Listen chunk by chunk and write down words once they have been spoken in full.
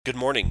Good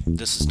morning.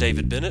 This is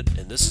David Bennett,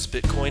 and this is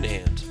Bitcoin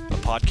and, a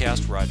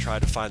podcast where I try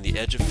to find the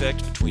edge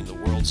effect between the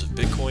worlds of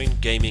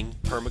Bitcoin, gaming,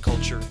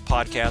 permaculture,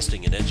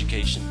 podcasting, and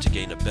education to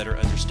gain a better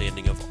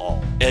understanding of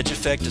all. Edge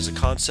effect is a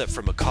concept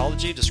from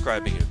ecology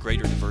describing a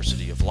greater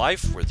diversity of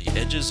life where the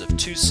edges of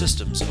two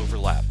systems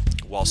overlap.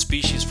 While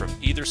species from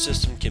either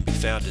system can be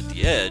found at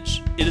the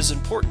edge, it is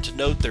important to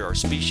note there are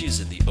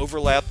species in the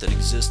overlap that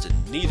exist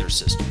in neither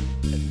system,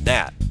 and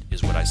that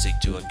is what I seek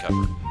to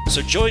uncover.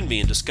 So join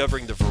me in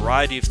discovering the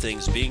variety of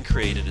things being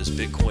created as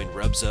Bitcoin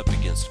rubs up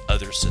against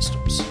other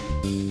systems.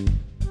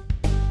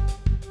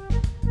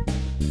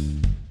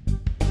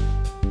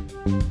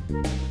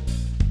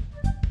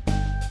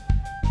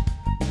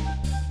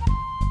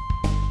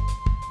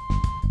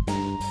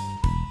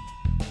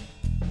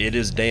 It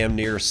is damn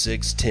near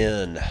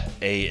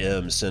 6:10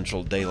 a.m.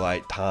 Central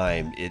Daylight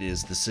Time. It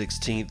is the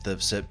 16th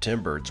of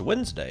September. It's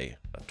Wednesday,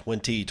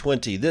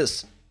 2020.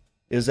 This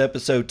is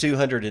episode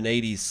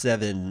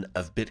 287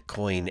 of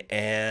Bitcoin,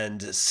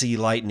 and Sea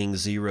Lightning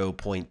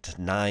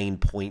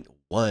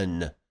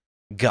 0.9.1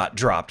 got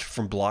dropped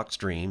from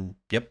Blockstream.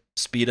 Yep,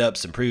 speed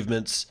ups,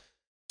 improvements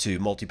to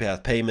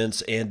multipath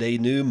payments, and a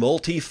new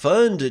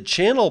multi-fund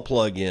channel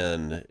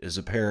plugin is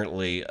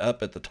apparently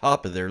up at the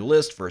top of their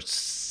list for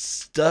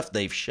stuff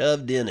they've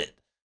shoved in it.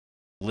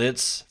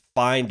 Let's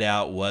find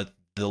out what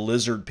the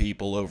lizard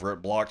people over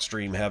at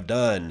Blockstream have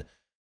done.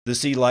 The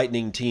Sea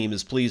Lightning team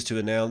is pleased to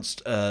announce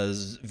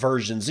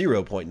version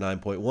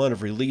 0.9.1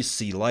 of Release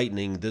Sea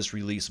Lightning. This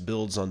release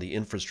builds on the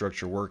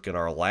infrastructure work in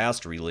our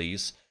last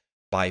release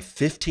by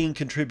 15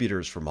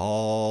 contributors from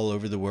all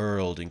over the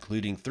world,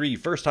 including 3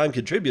 first-time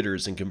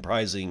contributors and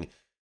comprising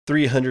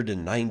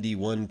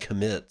 391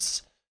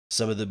 commits.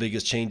 Some of the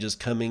biggest changes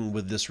coming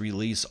with this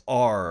release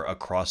are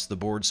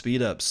across-the-board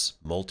speedups,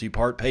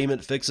 multi-part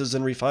payment fixes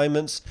and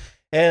refinements,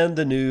 and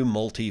the new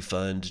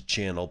multi-fund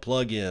channel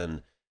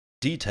plugin.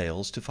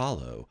 Details to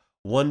follow.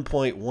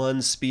 1.1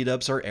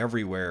 speedups are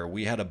everywhere.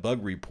 We had a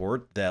bug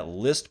report that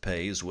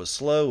ListPays was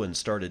slow and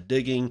started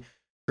digging,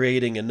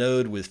 creating a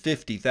node with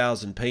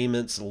 50,000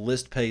 payments.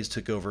 ListPays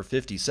took over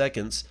 50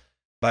 seconds.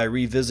 By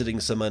revisiting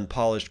some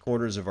unpolished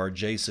corners of our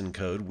JSON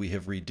code, we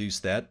have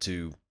reduced that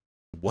to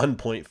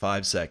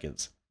 1.5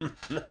 seconds.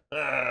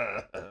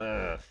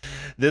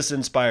 This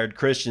inspired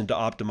Christian to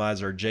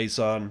optimize our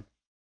JSON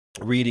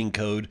reading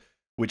code,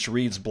 which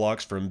reads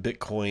blocks from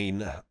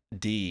Bitcoin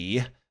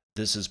D.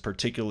 This is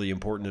particularly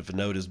important if a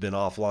node has been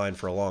offline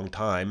for a long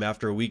time.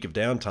 After a week of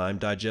downtime,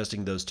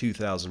 digesting those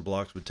 2,000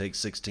 blocks would take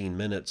 16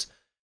 minutes.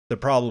 The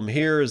problem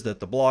here is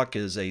that the block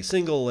is a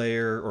single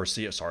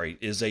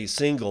is a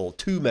single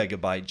 2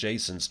 megabyte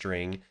JSON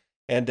string,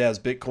 and as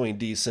Bitcoin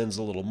D sends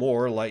a little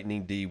more,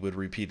 Lightning D would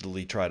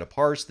repeatedly try to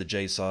parse the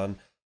JSON,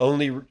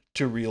 only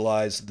to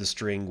realize the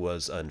string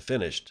was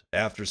unfinished.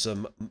 After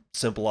some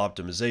simple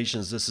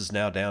optimizations, this is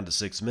now down to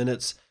 6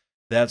 minutes.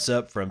 That's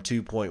up from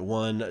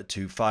 2.1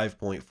 to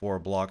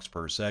 5.4 blocks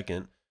per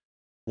second.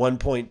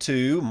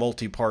 1.2,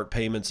 multi-part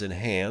payments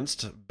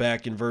enhanced.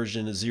 Back in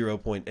version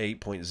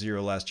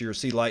 0.8.0 last year,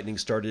 Sea Lightning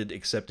started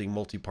accepting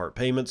multi-part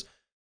payments,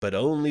 but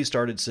only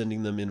started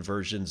sending them in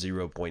version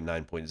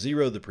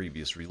 0.9.0, the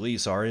previous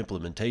release. Our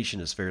implementation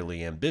is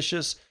fairly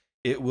ambitious.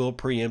 It will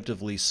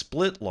preemptively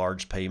split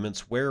large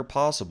payments where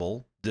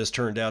possible. This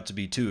turned out to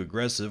be too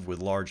aggressive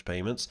with large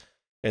payments.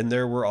 And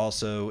there were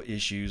also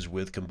issues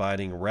with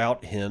combining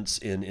route hints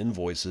in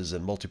invoices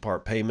and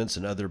multi-part payments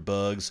and other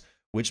bugs,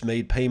 which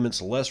made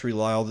payments less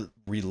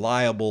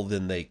reliable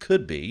than they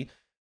could be.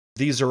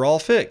 These are all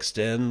fixed,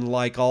 and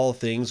like all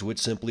things which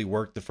simply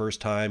work the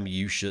first time,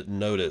 you shouldn't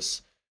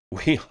notice.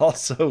 We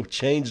also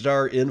changed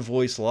our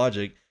invoice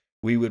logic.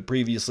 We would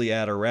previously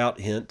add a route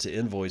hint to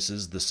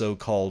invoices, the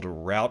so-called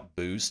route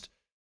boost,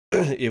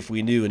 if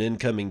we knew an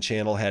incoming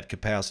channel had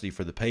capacity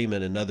for the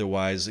payment and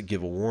otherwise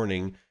give a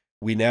warning.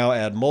 We now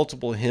add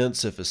multiple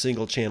hints if a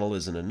single channel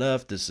isn't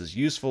enough. This is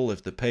useful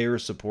if the payer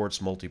supports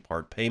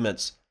multi-part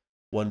payments.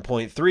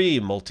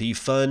 1.3,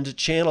 multi-fund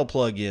channel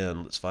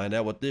plugin. Let's find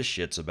out what this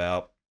shit's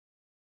about.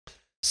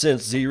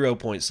 Since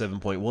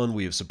 0.7.1,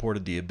 we have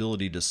supported the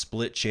ability to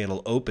split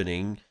channel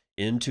opening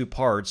into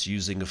parts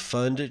using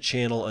fund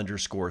channel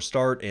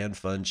 _start and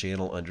fund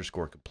channel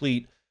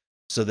 _complete,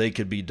 so they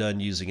could be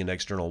done using an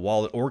external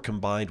wallet or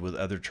combined with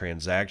other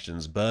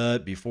transactions.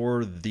 But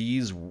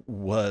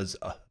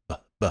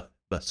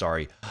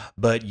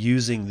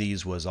using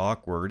these was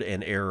awkward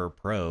and error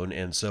prone,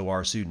 and so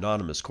our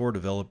pseudonymous core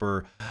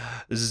developer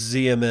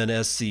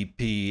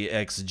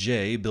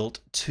ZMNSCPXJ built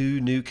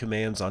 2 new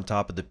commands on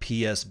top of the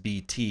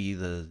PSBT,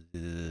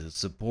 the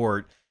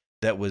support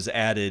that was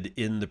added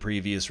in the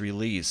previous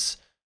release.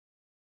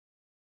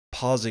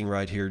 Pausing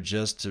right here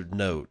just to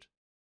note,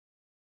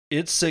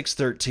 it's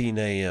 6:13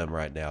 a.m.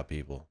 right now,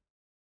 people.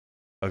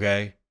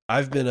 Okay?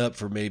 I've been up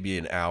for maybe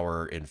an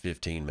hour and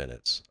 15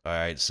 minutes. All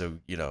right, so,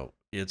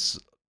 it's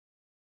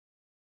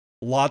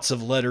lots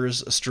of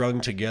letters strung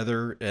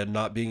together, and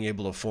not being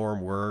able to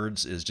form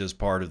words is just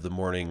part of the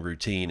morning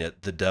routine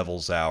at the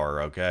devil's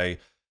hour, okay?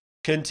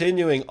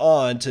 Continuing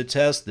on to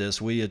test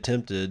this, we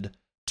attempted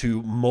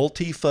to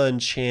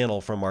multi-fund channel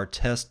from our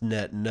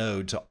testnet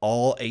node to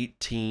all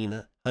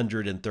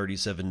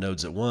 1,837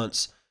 nodes at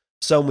once.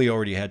 Some we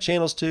already had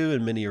channels to,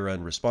 and many are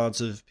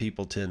unresponsive.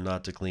 People tend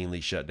not to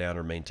cleanly shut down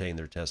or maintain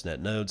their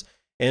testnet nodes.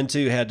 And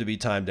 2 had to be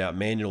timed out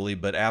manually,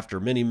 but after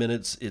many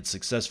minutes, it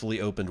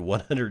successfully opened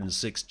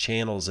 106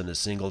 channels in a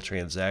single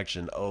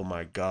transaction. Oh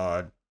my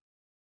God.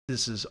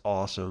 This is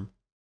awesome.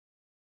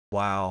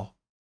 Wow.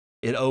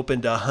 It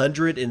opened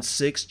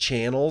 106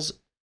 channels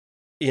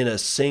in a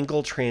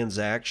single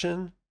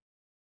transaction?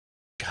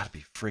 Gotta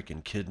be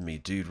freaking kidding me,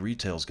 dude.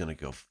 Retail's gonna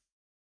go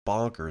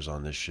bonkers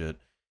on this shit.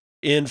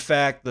 In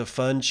fact, the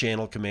fund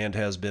channel command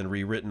has been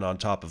rewritten on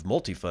top of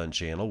multi-fund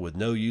channel with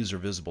no user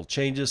visible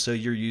changes, so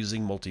you're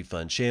using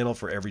multi-fund channel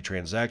for every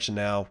transaction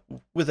now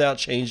without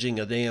changing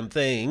a damn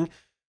thing.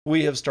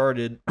 We have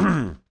started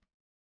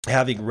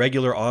having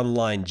regular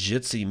online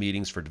Jitsi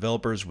meetings for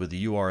developers with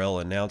the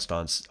URL announced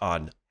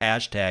on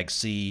hashtag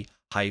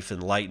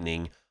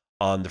C-Lightning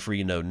on the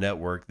Freenode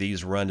network.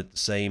 These run at the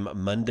same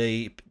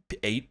Monday,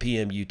 8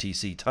 p.m.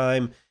 UTC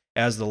time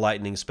as the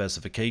Lightning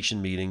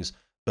specification meetings,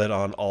 but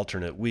on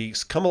alternate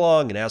weeks. Come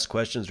along and ask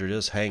questions or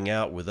just hang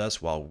out with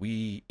us while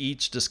we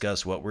each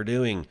discuss what we're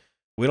doing.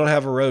 We don't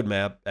have a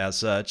roadmap as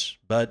such,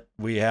 but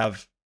we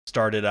have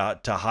started a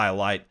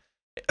highlight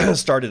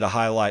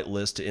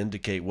list to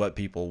indicate what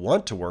people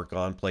want to work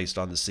on placed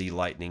on the C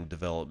Lightning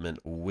development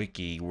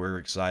wiki. We're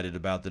excited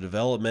about the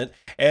development,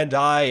 and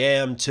I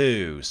am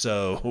too.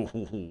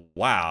 So,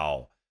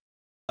 wow.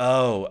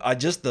 Oh, I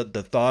just the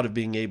thought of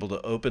being able to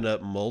open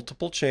up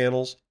multiple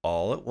channels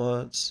all at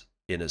once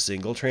in a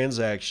single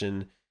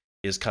transaction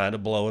is kind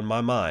of blowing my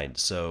mind.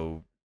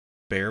 So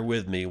bear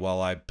with me while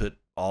I put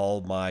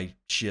all my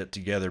shit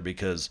together,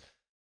 because,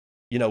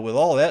 with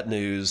all that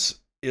news,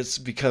 it's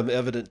become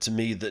evident to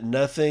me that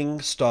nothing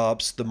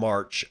stops the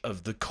march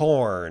of the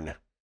corn.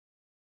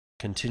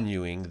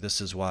 Continuing, this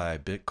is why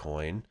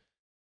Bitcoin.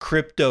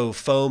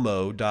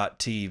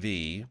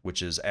 CryptoFOMO.tv,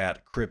 which is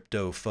at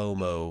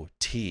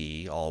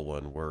CryptoFOMOT, all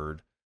one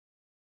word,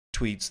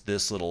 tweets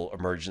this little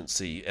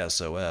emergency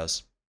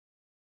SOS.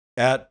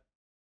 At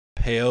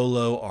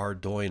Paolo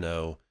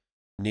Ardoino,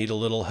 need a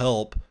little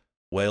help.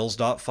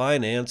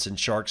 Whales.finance and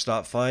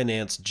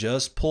Sharks.finance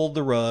just pulled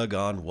the rug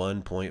on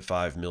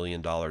 $1.5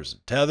 million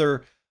of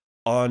Tether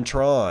on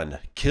Tron,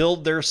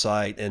 killed their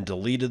site, and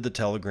deleted the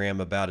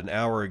telegram about an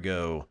hour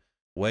ago.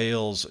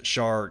 Whales,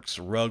 Sharks,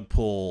 rug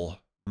pull,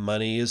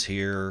 money is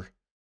here.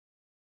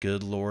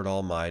 Good Lord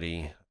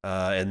Almighty.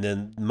 And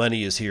then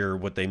money is here.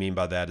 What they mean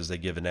by that is they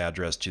give an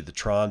address to the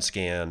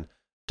TronScan.io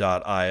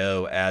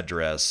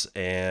address.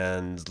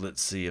 And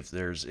let's see if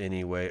there's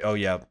any way. Oh,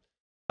 yeah.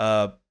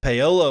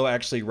 Paolo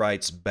actually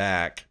writes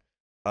back,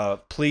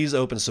 please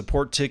open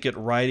support ticket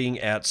writing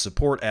at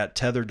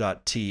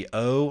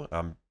support@tether.to.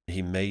 I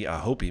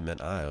hope he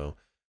meant IO.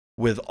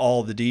 With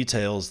all the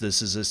details,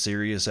 this is a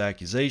serious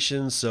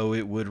accusation, so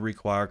it would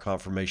require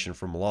confirmation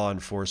from law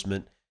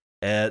enforcement,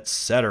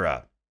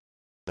 etc.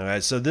 All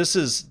right, so this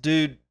is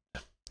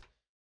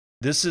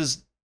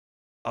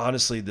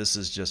honestly, this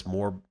is just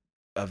more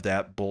of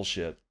that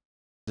bullshit.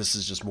 This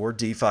is just more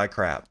DeFi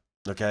crap,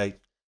 okay?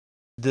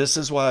 This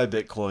is why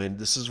Bitcoin,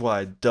 this is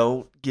why I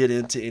don't get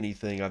into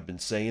anything. I've been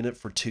saying it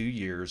for 2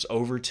 years,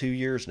 over 2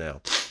 years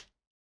now.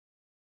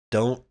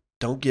 Don't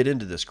get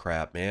into this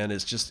crap, man.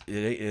 It's just,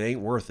 it ain't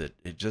worth it.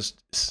 It's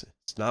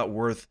not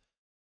worth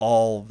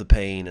all the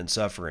pain and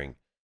suffering.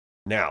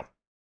 Now,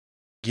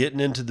 getting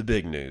into the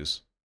big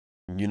news.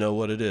 You know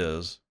what it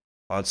is.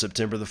 On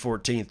September the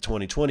 14th,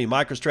 2020,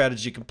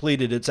 MicroStrategy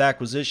completed its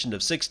acquisition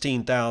of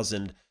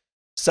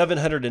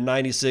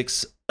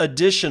 16,796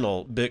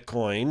 additional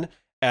Bitcoin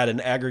at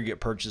an aggregate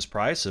purchase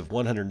price of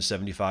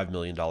 $175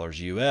 million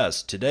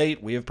US. To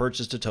date, we have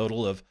purchased a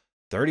total of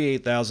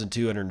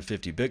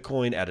 38,250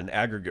 Bitcoin at an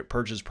aggregate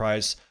purchase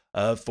price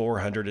of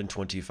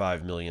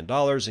 $425 million,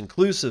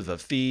 inclusive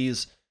of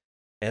fees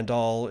and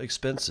all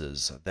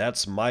expenses.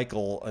 That's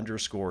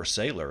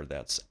Michael_Saylor.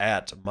 That's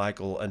at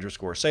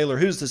Michael_Saylor,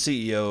 who's the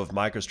CEO of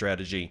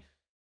MicroStrategy.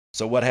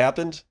 So what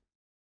happened?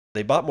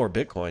 They bought more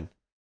Bitcoin.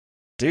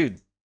 Dude,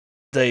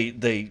 they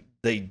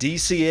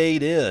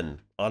DCA'd in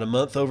on a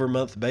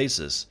month-over-month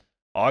basis.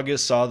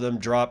 August saw them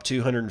drop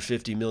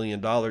 $250 million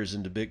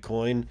into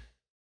Bitcoin.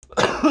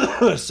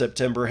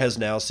 September has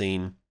now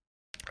seen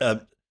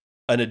an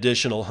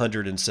additional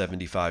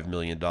 $175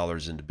 million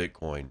into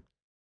Bitcoin.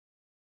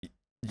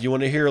 You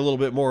want to hear a little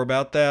bit more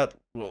about that?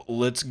 Well,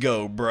 let's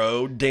go,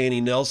 bro.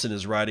 Danny Nelson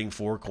is writing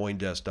for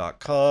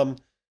Coindesk.com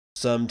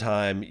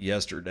sometime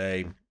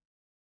yesterday.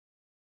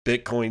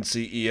 Bitcoin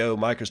CEO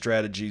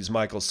MicroStrategy's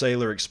Michael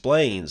Saylor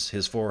explains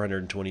his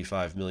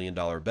 $425 million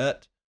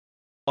bet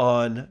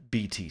on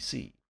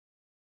BTC.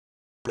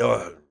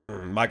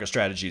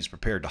 MicroStrategy is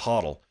prepared to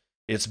hodl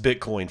its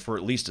Bitcoin for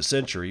at least a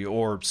century,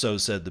 or so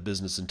said the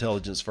business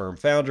intelligence firm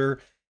founder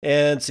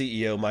and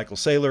CEO Michael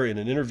Saylor in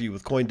an interview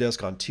with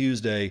Coindesk on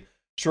Tuesday,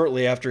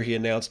 shortly after he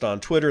announced on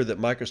Twitter that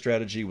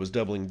MicroStrategy was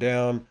doubling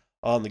down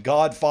on the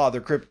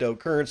Godfather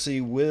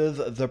cryptocurrency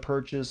with the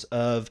purchase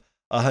of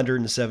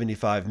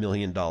 $175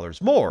 million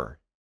more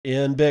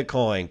in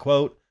Bitcoin.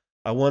 Quote,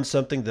 I want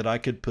something that I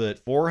could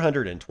put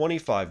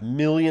 $425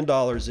 million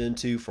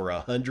into for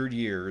 100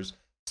 years,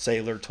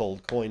 Saylor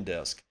told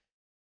CoinDesk.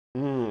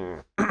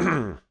 I'm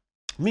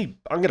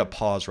going to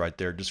pause right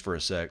there just for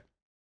a sec.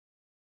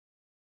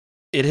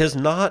 It has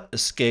not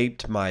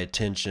escaped my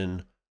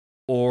attention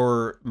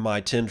or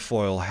my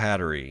tinfoil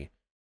hattery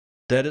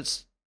that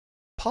it's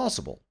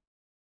possible,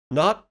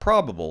 not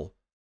probable,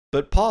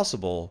 but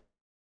possible.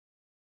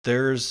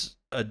 There's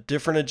a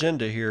different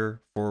agenda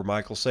here for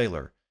Michael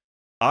Saylor.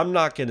 I'm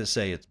not going to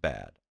say it's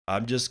bad.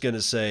 I'm just going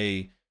to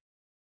say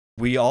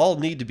we all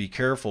need to be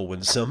careful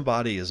when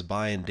somebody is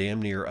buying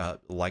damn near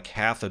like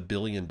 $500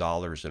 million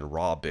in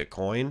raw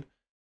Bitcoin.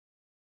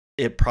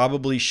 It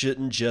probably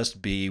shouldn't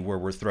just be where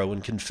we're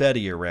throwing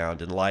confetti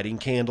around and lighting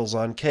candles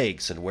on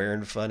cakes and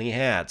wearing funny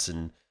hats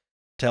and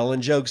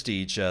telling jokes to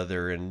each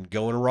other and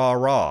going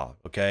rah.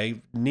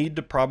 Okay. Need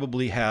to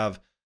probably have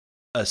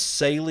a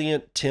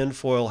salient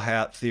tinfoil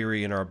hat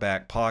theory in our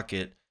back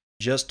pocket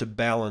just to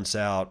balance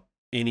out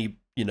any,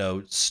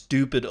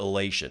 stupid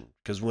elation.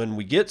 Because when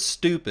we get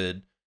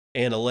stupid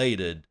and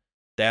elated,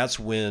 that's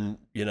when,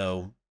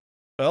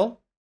 well,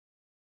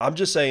 I'm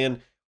just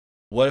saying,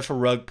 what if a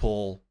rug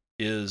pull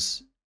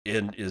is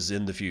in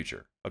the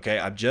future? Okay,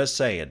 I'm just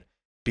saying,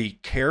 be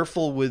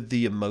careful with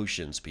the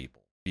emotions,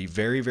 people. Be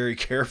very, very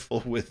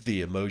careful with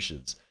the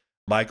emotions.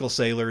 Michael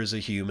Saylor is a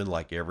human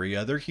like every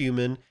other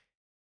human,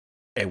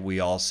 and we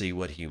all see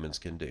what humans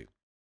can do.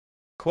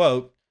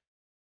 Quote,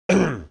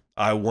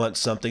 I want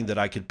something that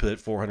I could put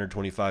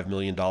 $425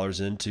 million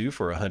into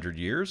for 100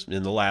 years.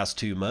 In the last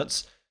 2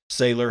 months,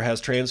 Saylor has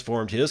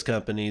transformed his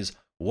company's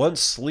once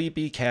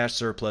sleepy cash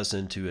surplus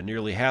into a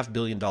nearly $500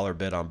 million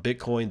bet on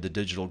Bitcoin, the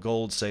digital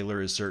gold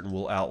Saylor is certain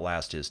will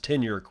outlast his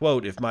tenure.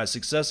 Quote, if my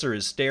successor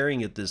is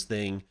staring at this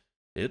thing,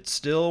 it's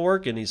still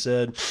working, he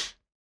said.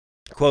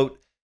 Quote,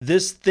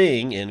 this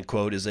thing, end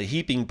quote, is a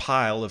heaping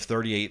pile of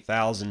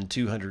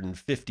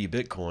 38,250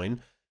 Bitcoin.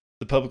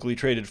 The publicly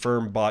traded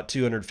firm bought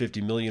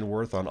 $250 million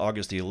worth on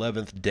August the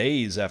 11th,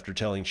 days after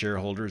telling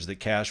shareholders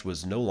that cash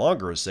was no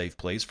longer a safe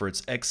place for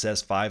its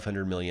excess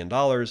 $500 million.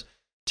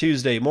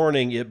 Tuesday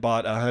morning, it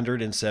bought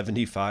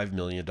 $175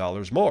 million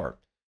more.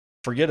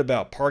 Forget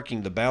about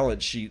parking the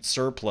balance sheet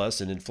surplus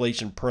in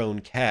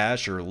inflation-prone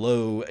cash or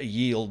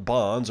low-yield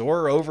bonds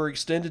or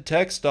overextended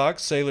tech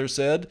stocks, Saylor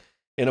said.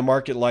 In a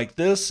market like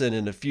this, and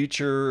in the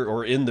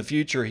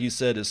future, he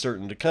said, is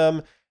certain to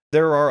come,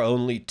 there are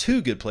only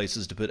two good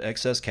places to put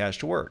excess cash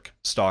to work: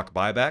 stock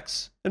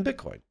buybacks and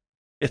Bitcoin.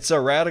 It's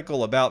a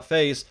radical about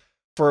face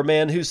for a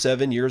man who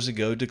 7 years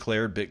ago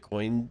declared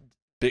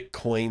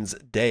Bitcoin's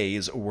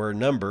days were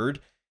numbered.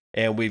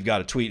 And we've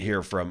got a tweet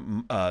here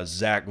from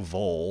Zach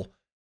Vole,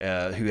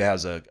 who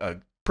has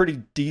a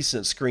pretty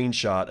decent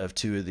screenshot of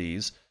two of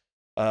these.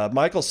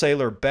 Michael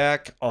Saylor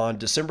back on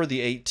December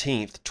the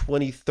 18th,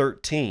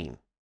 2013.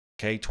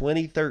 Okay,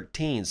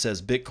 2013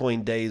 says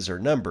Bitcoin days are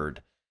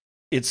numbered.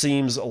 It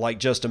seems like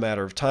just a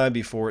matter of time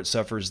before it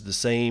suffers the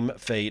same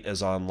fate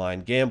as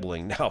online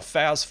gambling. Now,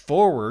 fast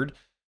forward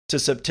to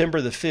September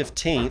the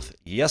 15th,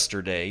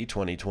 yesterday,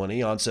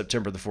 2020. On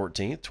September the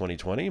 14th,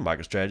 2020,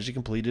 MicroStrategy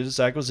completed its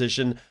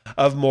acquisition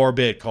of more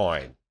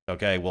Bitcoin.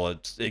 Okay, well,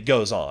 it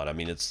goes on. I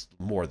mean, it's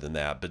more than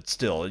that, but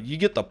still, you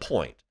get the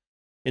point.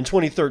 In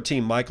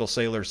 2013, Michael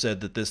Saylor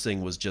said that this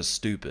thing was just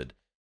stupid,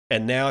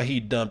 and now he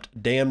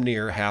dumped damn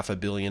near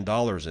 $500 million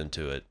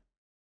into it.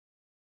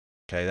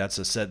 Okay,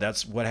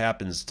 that's what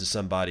happens to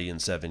somebody in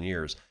 7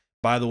 years.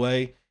 By the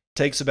way, it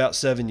takes about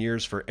 7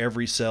 years for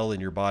every cell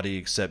in your body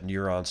except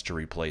neurons to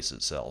replace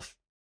itself.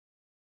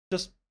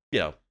 Just,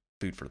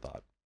 food for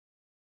thought.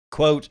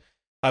 Quote,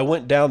 I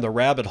went down the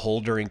rabbit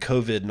hole during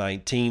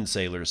COVID-19,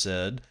 Saylor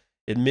said,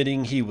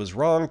 admitting he was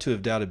wrong to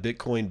have doubted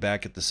Bitcoin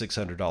back at the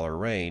 $600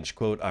 range.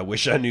 Quote, I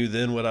wish I knew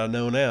then what I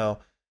know now.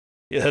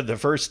 Yeah, the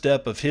first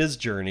step of his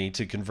journey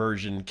to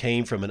conversion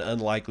came from an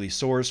unlikely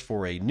source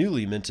for a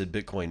newly minted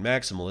Bitcoin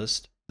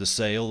maximalist, the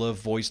sale of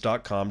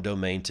voice.com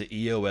domain to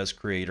EOS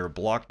creator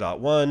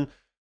Block.one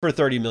for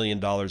 $30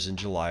 million in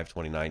July of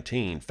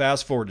 2019.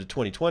 Fast forward to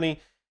 2020,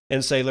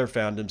 and Saylor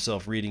found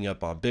himself reading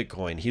up on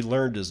Bitcoin. He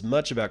learned as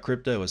much about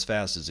crypto as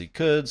fast as he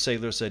could.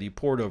 Saylor said he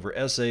pored over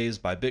essays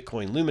by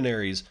Bitcoin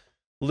luminaries,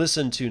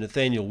 listened to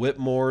Nathaniel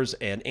Whitmore's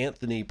and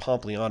Anthony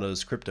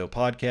Pompliano's crypto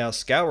podcast,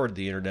 scoured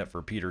the internet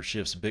for Peter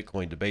Schiff's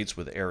Bitcoin debates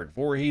with Eric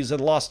Voorhees, and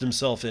lost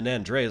himself in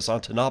Andreas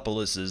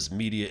Antonopoulos'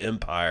 media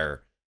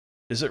empire.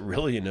 Is it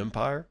really an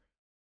empire?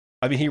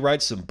 I mean, he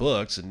writes some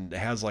books and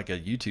has like a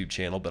YouTube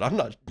channel, but I'm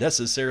not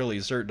necessarily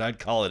certain I'd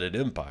call it an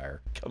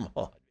empire. Come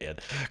on, man.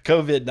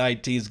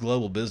 COVID-19's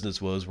global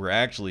business woes were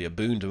actually a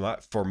boon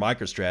for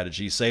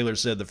MicroStrategy. Saylor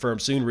said the firm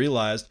soon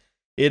realized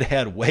it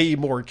had way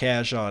more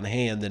cash on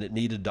hand than it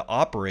needed to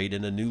operate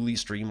in a newly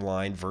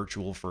streamlined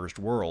virtual first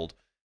world.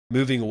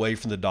 Moving away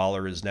from the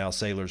dollar is now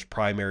Saylor's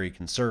primary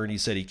concern. He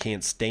said he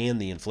can't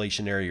stand the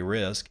inflationary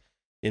risk.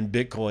 In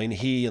Bitcoin,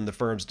 he and the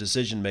firm's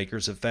decision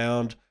makers have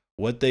found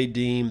what they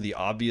deem the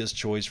obvious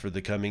choice for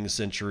the coming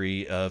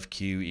century of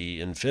QE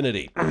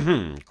infinity.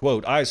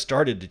 Quote, I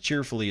started to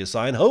cheerfully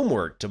assign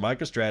homework to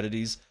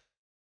MicroStrategy's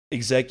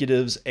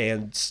executives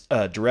and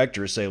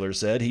directors, Saylor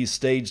said. He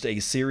staged a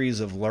series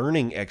of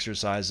learning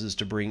exercises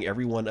to bring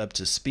everyone up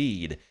to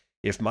speed.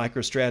 If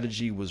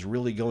MicroStrategy was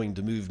really going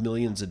to move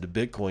millions into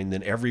Bitcoin,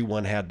 then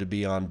everyone had to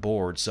be on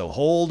board. So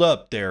hold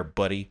up there,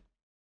 buddy.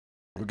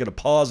 We're going to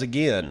pause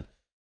again.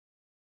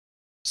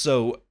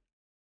 So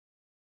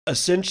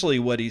essentially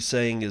what he's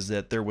saying is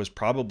that there was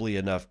probably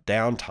enough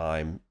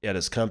downtime at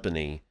his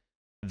company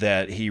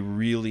that he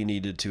really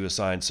needed to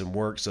assign some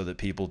work so that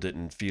people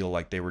didn't feel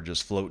like they were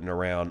just floating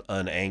around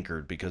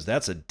unanchored, because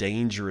that's a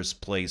dangerous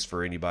place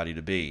for anybody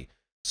to be.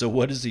 So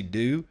what does he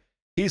do?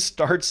 He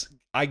starts,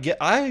 I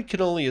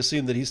can only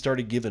assume that he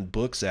started giving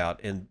books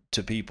out and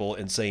to people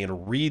and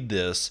saying, read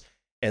this,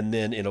 and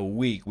then in a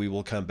week we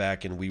will come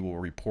back and we will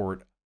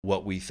report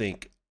what we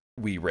think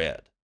we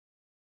read.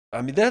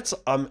 I mean,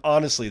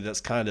 honestly,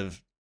 that's kind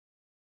of,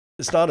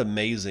 it's not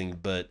amazing,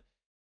 but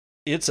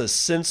it's a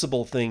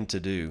sensible thing to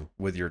do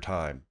with your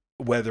time,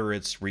 whether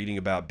it's reading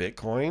about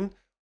Bitcoin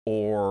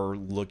or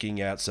looking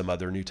at some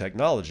other new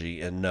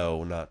technology. And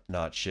no,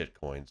 not shit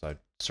coins. I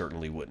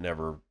certainly would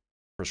never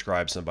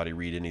prescribe somebody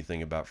read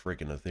anything about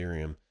freaking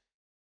Ethereum.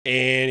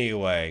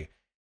 Anyway,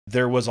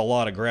 there was a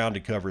lot of ground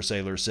to cover,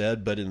 Saylor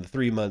said, but in the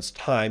 3 months'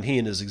 time, he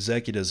and his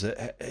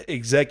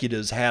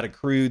executives had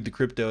accrued the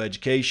crypto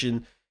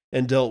education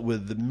and dealt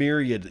with the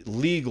myriad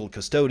legal,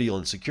 custodial,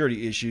 and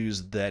security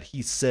issues that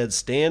he said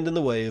stand in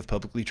the way of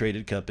publicly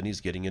traded companies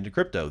getting into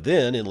crypto.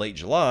 Then, in late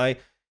July,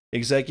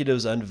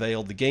 executives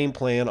unveiled the game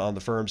plan on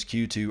the firm's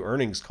Q2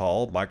 earnings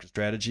call.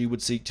 MicroStrategy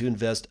would seek to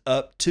invest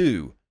up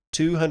to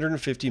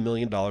 $250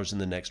 million in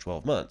the next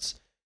 12 months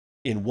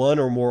in one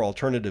or more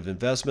alternative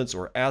investments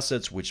or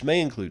assets, which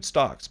may include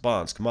stocks,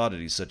 bonds,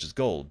 commodities such as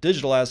gold,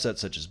 digital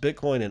assets such as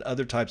Bitcoin, and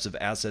other types of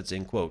assets,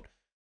 end quote.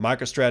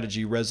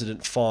 MicroStrategy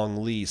resident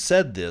Fong Li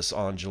said this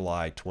on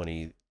July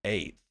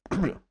 28th.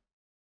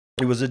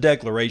 It was a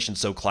declaration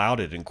so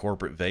clouded in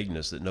corporate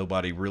vagueness that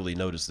nobody really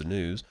noticed the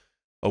news.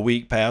 A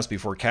week passed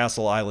before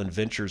Castle Island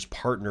Ventures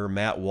partner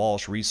Matt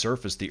Walsh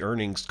resurfaced the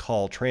earnings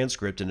call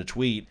transcript in a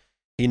tweet.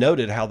 He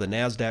noted how the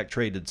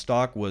NASDAQ-traded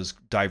stock was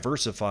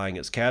diversifying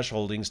its cash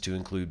holdings to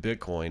include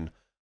Bitcoin.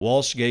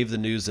 Walsh gave the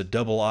news a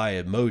double eye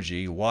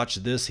emoji. Watch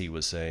this, he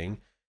was saying.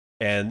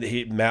 And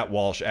Matt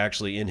Walsh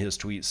actually in his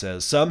tweet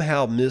says,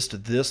 somehow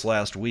missed this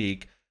last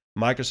week.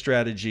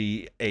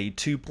 MicroStrategy, a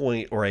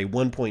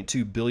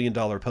 $1.2 billion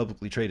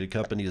publicly traded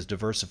company, is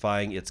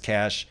diversifying its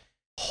cash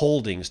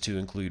holdings to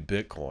include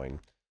Bitcoin.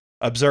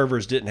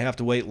 Observers didn't have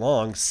to wait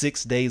long.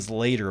 6 days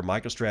later,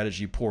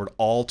 MicroStrategy poured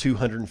all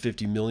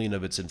 $250 million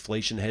of its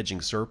inflation hedging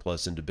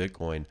surplus into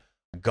Bitcoin.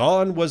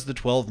 Gone was the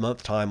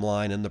 12-month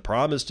timeline and the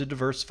promise to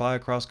diversify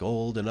across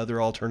gold and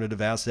other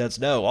alternative assets.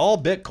 No,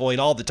 all Bitcoin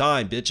all the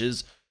time,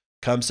 bitches.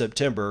 Come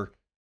September,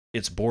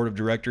 its board of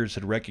directors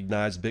had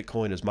recognized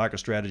Bitcoin as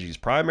MicroStrategy's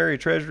primary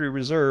treasury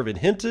reserve and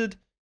hinted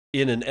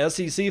in an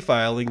SEC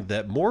filing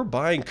that more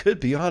buying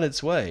could be on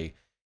its way.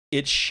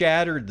 It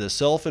shattered the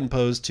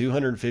self-imposed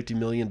 $250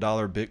 million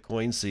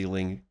Bitcoin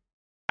ceiling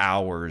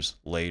hours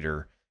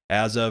later.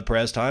 As of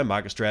press time,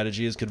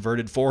 MicroStrategy has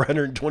converted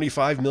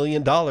 $425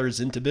 million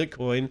into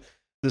Bitcoin.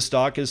 The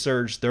stock has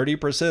surged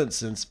 30%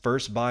 since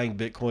first buying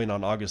Bitcoin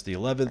on August the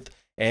 11th,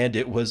 and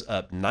it was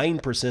up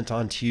 9%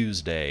 on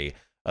Tuesday.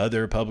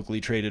 Other publicly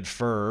traded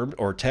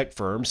tech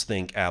firms,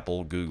 think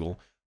Apple, Google,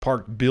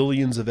 parked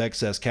billions of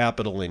excess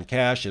capital in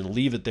cash and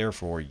leave it there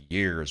for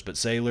years. But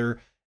Saylor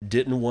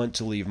didn't want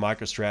to leave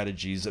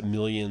MicroStrategy's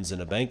millions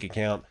in a bank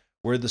account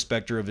where the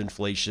specter of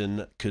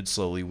inflation could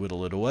slowly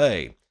whittle it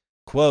away.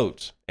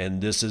 Quote,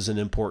 and this is an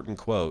important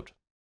quote,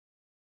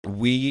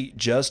 "We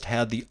just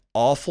had the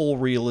awful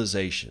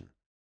realization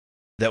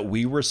that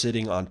we were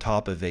sitting on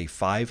top of a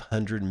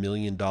 $500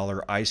 million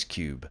ice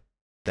cube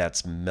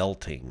that's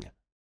melting,"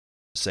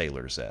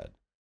 Saylor said.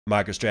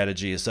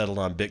 MicroStrategy has settled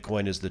on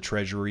Bitcoin as the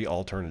treasury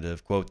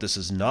alternative. Quote, "This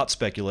is not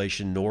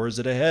speculation, nor is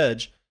it a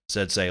hedge,"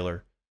 said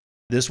Saylor.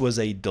 "This was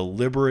a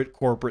deliberate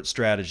corporate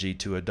strategy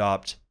to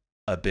adopt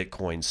a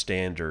Bitcoin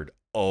standard."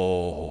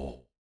 Oh,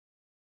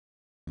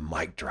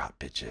 mic drop,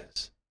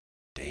 bitches.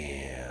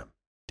 Damn,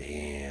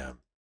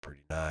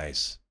 pretty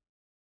nice.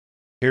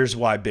 Here's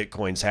why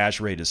Bitcoin's hash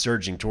rate is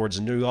surging towards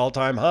a new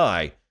all-time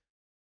high.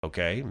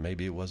 Okay,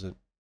 maybe it wasn't.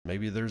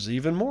 Maybe there's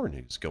even more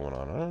news going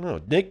on. I don't know.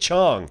 Nick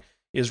Chong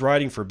is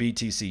writing for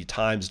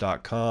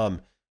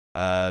BTCtimes.com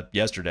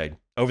yesterday.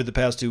 Over the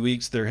past 2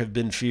 weeks, there have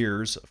been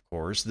fears, of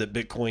course, that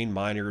Bitcoin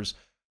miners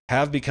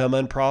have become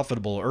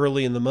unprofitable.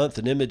 Early in the month,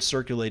 an image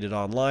circulated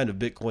online of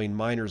Bitcoin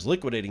miners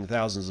liquidating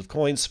thousands of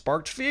coins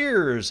sparked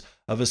fears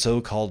of a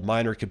so-called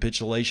miner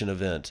capitulation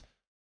event,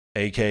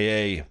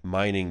 aka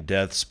mining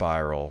death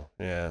spiral.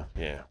 Yeah,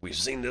 we've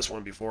seen this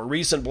one before.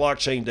 Recent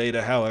blockchain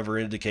data, however,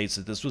 indicates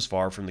that this was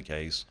far from the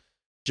case.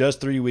 Just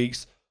 3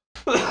 weeks,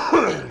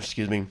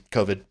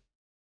 COVID,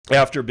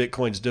 after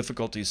Bitcoin's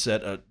difficulty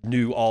set a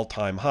new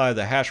all-time high,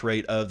 the hash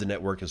rate of the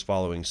network is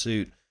following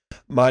suit.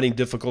 Mining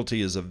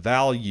difficulty is a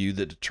value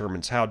that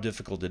determines how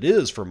difficult it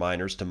is for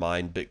miners to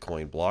mine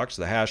Bitcoin blocks.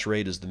 The hash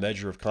rate is the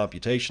measure of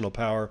computational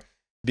power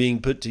being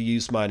put to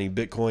use mining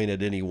Bitcoin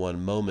at any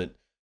one moment.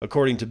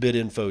 According to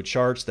BitInfo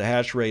charts, the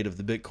hash rate of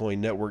the Bitcoin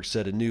network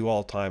set a new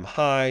all-time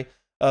high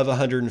of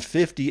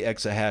 150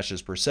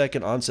 exahashes per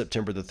second on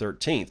September the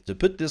 13th. To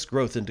put this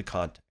growth into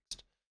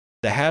context,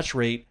 the hash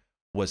rate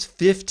was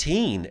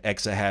 15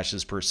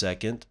 exahashes per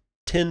second,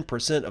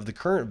 10% of the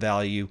current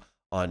value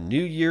on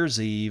New Year's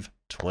Eve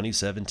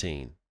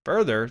 2017.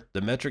 Further,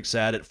 the metric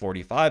sat at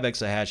 45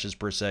 exahashes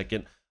per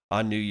second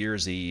on New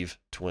Year's Eve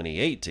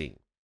 2018.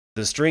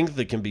 The strength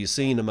that can be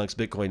seen amongst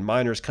Bitcoin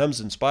miners comes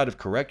in spite of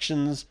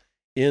corrections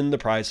in the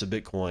price of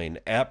Bitcoin.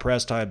 At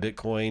press time,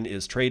 Bitcoin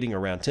is trading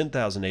around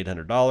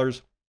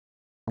 $10,800,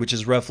 which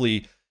is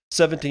roughly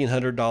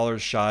 $1,700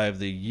 shy of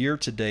the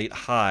year-to-date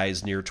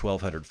highs near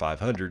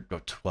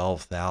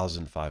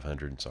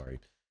 12,500. Sorry.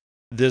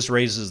 This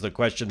raises the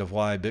question of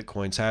why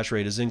Bitcoin's hash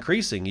rate is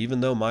increasing,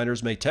 even though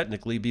miners may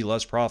technically be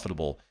less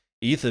profitable.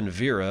 Ethan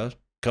Vera,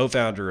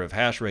 co-founder of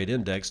Hash Rate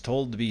Index,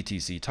 told the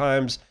BTC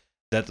Times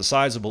that the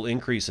sizable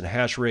increase in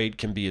hash rate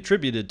can be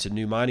attributed to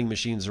new mining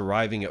machines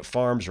arriving at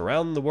farms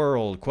around the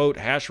world. Quote,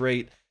 hash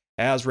rate,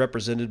 as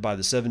represented by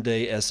the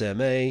 7-day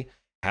SMA,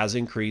 has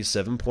increased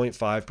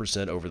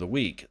 7.5% over the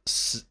week.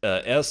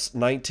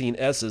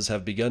 S19Ss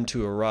have begun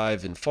to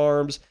arrive in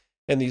farms,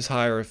 and these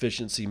higher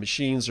efficiency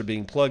machines are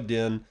being plugged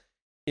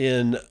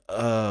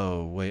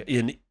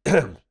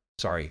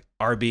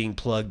are being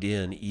plugged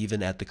in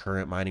even at the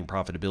current mining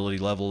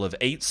profitability level of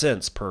 8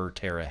 cents per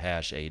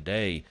terahash a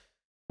day.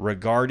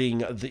 Regarding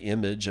the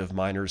image of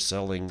miners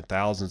selling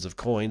thousands of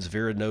coins,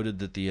 Vera noted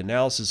that the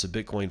analysis of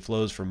Bitcoin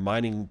flows from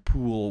mining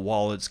pool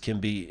wallets can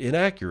be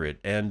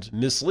inaccurate and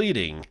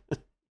misleading.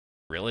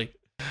 Really?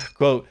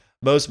 Quote,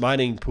 most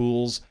mining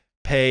pools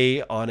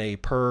pay on a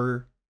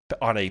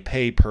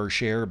pay per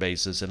share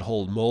basis and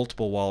hold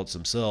multiple wallets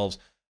themselves,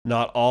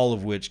 not all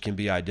of which can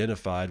be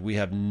identified. We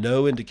have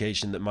no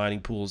indication that mining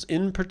pools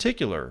in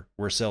particular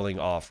were selling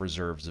off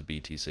reserves of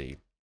BTC.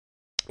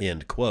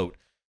 End quote.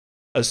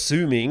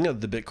 Assuming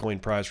the Bitcoin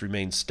price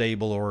remains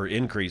stable or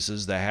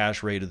increases, the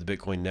hash rate of the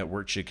Bitcoin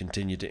network should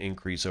continue to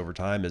increase over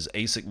time as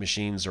ASIC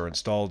machines are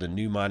installed and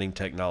new mining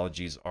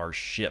technologies are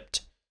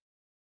shipped.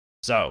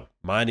 So,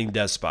 mining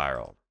death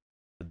spiral.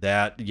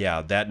 That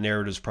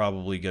narrative is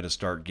probably going to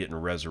start getting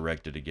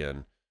resurrected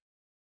again.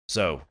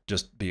 So,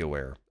 just be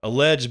aware.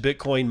 Alleged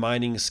Bitcoin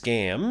mining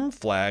scam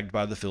flagged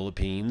by the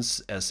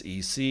Philippines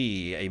SEC.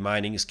 A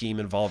mining scheme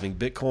involving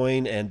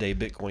Bitcoin and a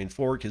Bitcoin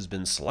fork has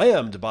been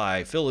slammed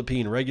by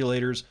Philippine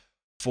regulators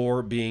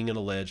for being an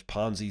alleged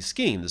Ponzi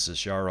scheme. This is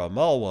Shara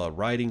Malwa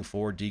writing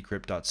for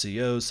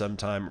Decrypt.co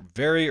sometime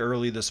very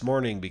early this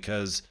morning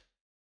because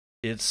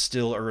it's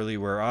still early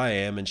where I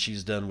am and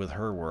she's done with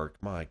her work.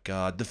 My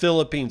God. The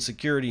Philippine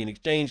Security and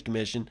Exchange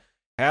Commission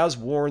has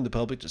warned the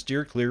public to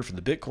steer clear from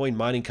the Bitcoin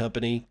mining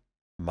company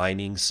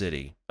Mining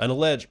City, an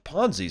alleged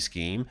Ponzi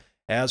scheme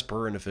as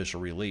per an official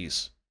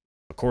release.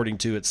 According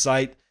to its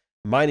site,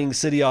 Mining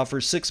City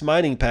offers 6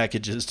 mining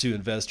packages to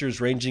investors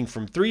ranging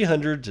from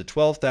 $300 to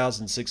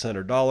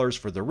 $12,600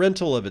 for the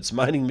rental of its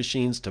mining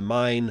machines to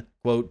mine,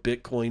 quote,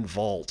 Bitcoin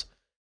Vault,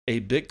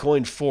 a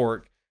Bitcoin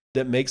fork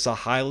that makes a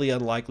highly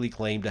unlikely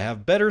claim to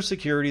have better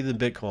security than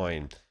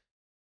Bitcoin.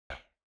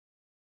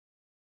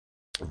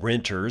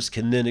 Renters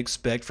can then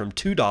expect from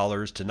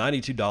 $2 to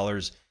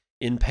 $92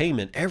 in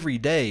payment every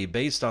day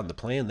based on the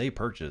plan they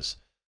purchase.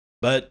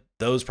 But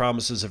those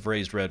promises have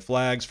raised red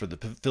flags for the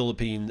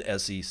Philippine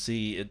SEC.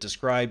 It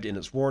described in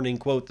its warning,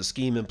 quote, the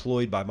scheme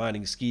employed by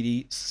Mining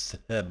City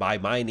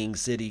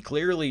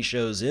clearly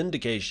shows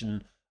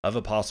indication of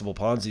a possible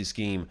Ponzi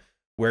scheme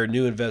where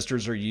new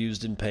investors are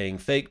used in paying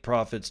fake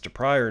profits to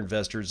prior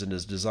investors and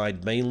is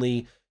designed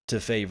mainly to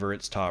favor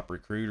its top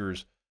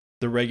recruiters.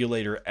 The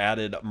regulator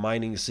added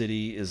Mining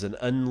City is an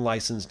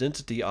unlicensed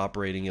entity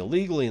operating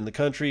illegally in the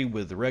country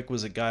with the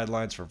requisite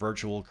guidelines for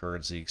virtual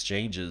currency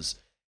exchanges.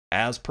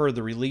 As per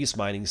the release,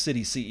 Mining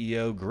City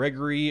CEO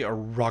Gregory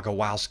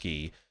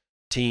Rogowski,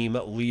 team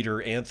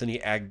leader Anthony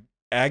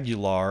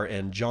Aguilar,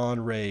 and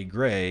John Ray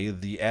Gray,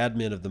 the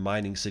admin of the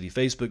Mining City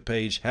Facebook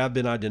page, have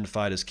been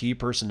identified as key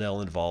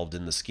personnel involved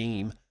in the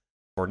scheme.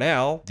 For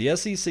now, the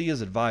SEC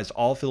has advised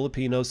all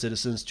Filipino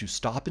citizens to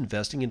stop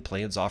investing in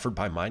plans offered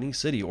by Mining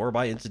City or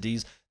by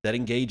entities that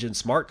engage in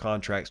smart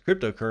contracts,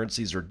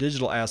 cryptocurrencies, or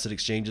digital asset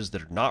exchanges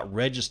that are not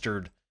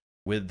registered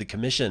with the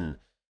commission.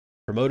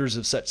 Promoters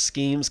of such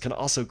schemes can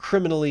also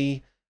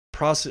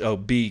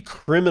be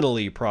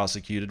criminally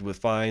prosecuted with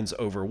fines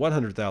over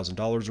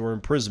 $100,000 or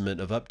imprisonment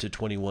of up to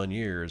 21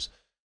 years.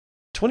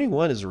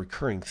 21 is a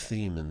recurring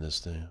theme in this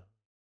thing.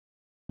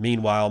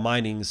 Meanwhile,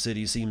 Mining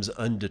City seems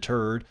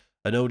undeterred.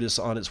 A notice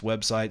on its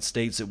website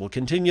states it will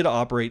continue to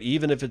operate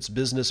even if its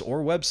business or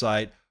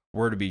website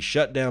were to be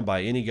shut down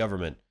by any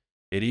government.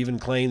 It even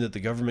claimed that the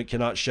government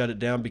cannot shut it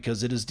down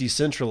because it is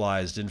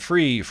decentralized and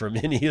free from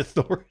any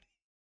authority.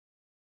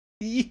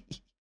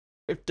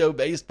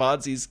 Crypto-based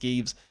Ponzi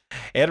schemes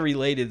and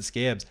related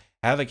scams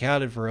have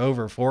accounted for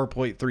over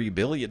 $4.3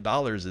 billion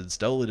in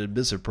stolen and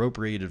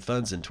misappropriated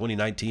funds in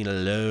 2019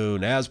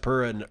 alone, as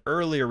per an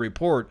earlier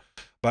report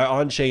by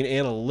on-chain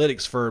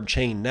analytics firm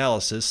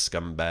Chainalysis.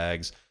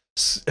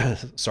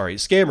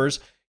 Scammers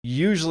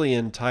usually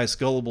entice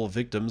gullible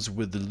victims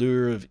with the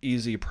lure of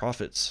easy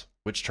profits,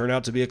 which turn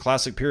out to be a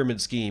classic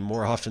pyramid scheme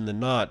more often than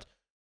not.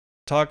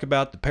 Talk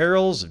about the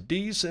perils of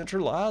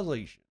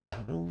decentralization.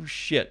 Oh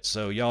shit.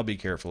 So y'all be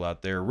careful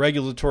out there.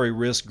 Regulatory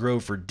risks grow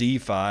for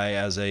DeFi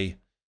as a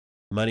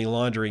money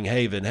laundering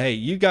haven. Hey,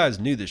 you guys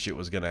knew this shit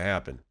was going to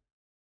happen.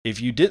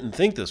 If you didn't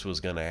think this was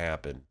going to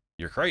happen,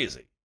 you're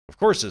crazy. Of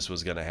course this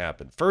was going to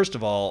happen. First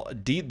of all,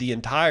 the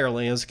entire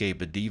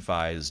landscape of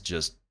DeFi is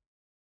just,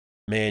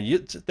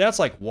 man, that's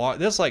like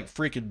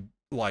freaking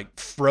like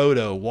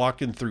Frodo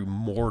walking through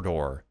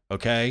Mordor,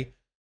 okay?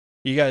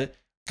 You got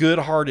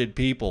good-hearted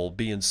people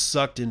being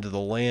sucked into the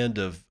land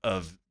of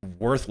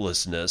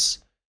worthlessness,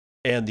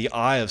 and the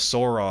eye of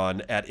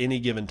Sauron at any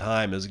given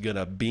time is going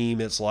to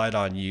beam its light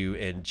on you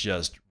and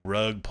just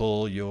rug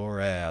pull your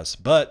ass.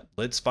 But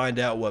let's find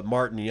out what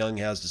Martin Young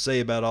has to say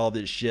about all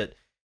this shit.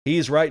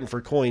 He's writing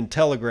for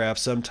Cointelegraph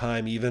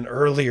sometime even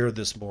earlier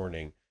this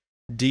morning.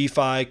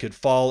 DeFi could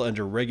fall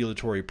under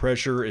regulatory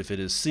pressure if it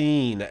is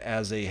seen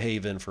as a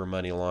haven for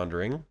money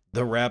laundering.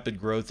 The rapid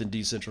growth in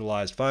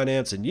decentralized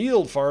finance and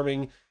yield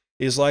farming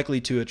is likely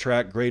to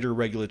attract greater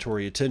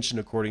regulatory attention,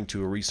 according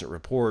to a recent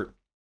report.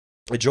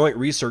 A joint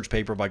research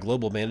paper by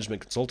global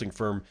management consulting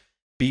firm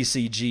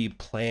BCG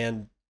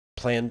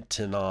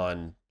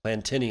Plantinian,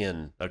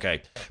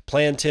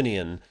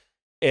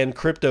 and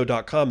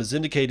Crypto.com has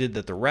indicated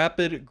that the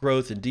rapid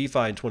growth in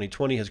DeFi in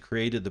 2020 has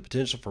created the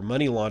potential for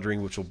money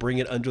laundering, which will bring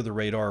it under the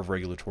radar of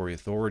regulatory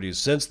authorities.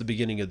 Since the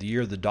beginning of the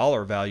year, the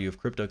dollar value of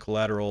crypto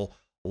collateral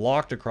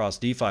locked across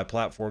DeFi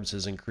platforms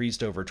has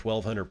increased over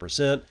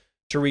 1,200%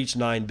 to reach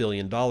 $9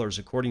 billion,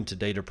 according to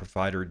data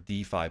provider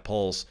DeFi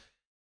Pulse.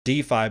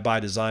 DeFi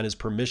by design is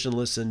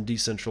permissionless and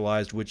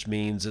decentralized, which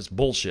means it's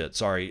bullshit.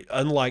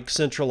 Unlike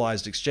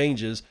centralized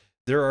exchanges,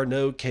 there are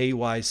no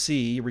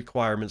KYC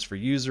requirements for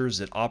users.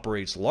 It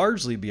operates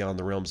largely beyond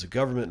the realms of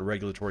government and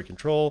regulatory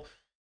control,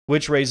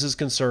 which raises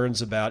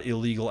concerns about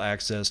illegal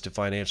access to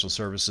financial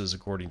services,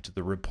 according to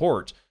the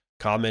report.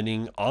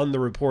 Commenting on the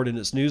report in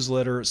its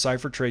newsletter,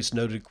 CipherTrace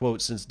noted,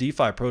 quote, since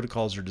DeFi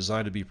protocols are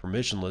designed to be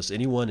permissionless,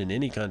 anyone in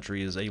any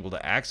country is able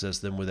to access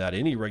them without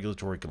any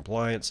regulatory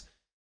compliance.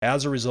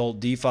 As a result,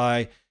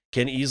 DeFi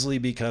can easily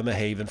become a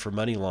haven for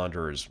money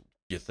launderers,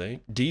 you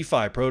think?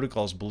 DeFi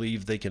protocols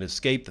believe they can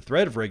escape the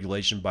threat of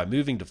regulation by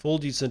moving to full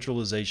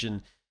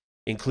decentralization,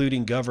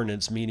 including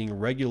governance, meaning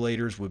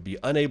regulators would be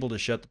unable to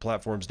shut the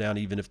platforms down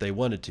even if they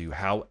wanted to.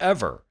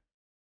 However,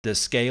 the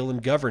scale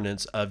and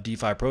governance of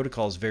DeFi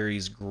protocols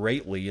varies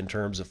greatly in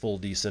terms of full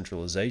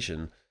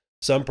decentralization.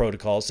 Some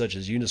protocols, such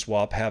as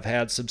Uniswap, have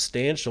had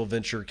substantial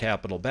venture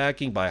capital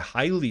backing by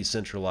highly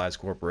centralized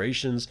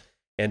corporations,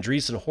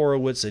 Andreessen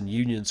Horowitz and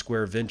Union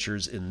Square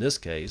Ventures in this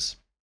case.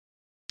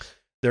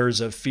 There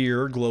is a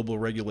fear global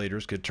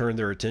regulators could turn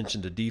their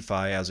attention to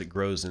DeFi as it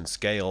grows in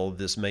scale.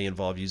 This may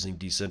involve using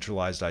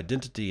decentralized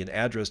identity and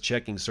address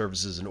checking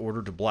services in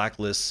order to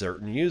blacklist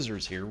certain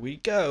users. Here we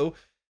go.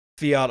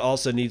 Fiat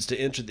also needs to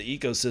enter the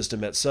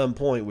ecosystem at some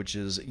point, which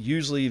is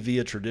usually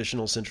via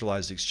traditional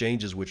centralized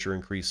exchanges, which are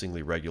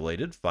increasingly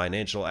regulated.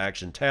 Financial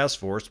Action Task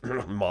Force,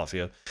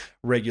 Mafia,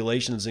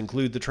 regulations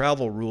include the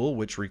travel rule,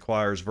 which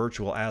requires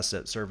virtual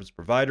asset service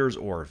providers,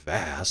 or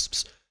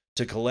VASPs,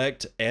 to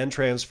collect and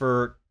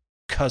transfer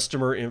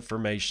customer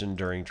information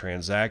during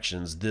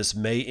transactions. This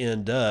may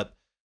end up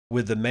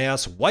with the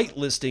mass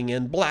whitelisting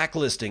and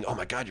blacklisting, oh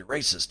my God, you're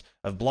racist,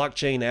 of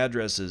blockchain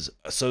addresses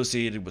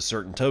associated with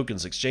certain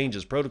tokens,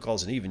 exchanges,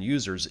 protocols, and even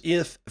users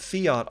if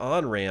fiat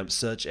on-ramps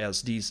such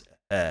as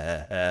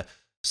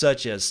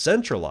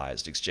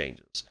centralized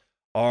exchanges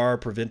are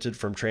prevented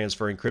from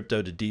transferring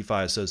crypto to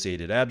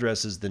DeFi-associated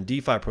addresses, then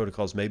DeFi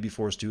protocols may be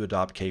forced to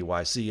adopt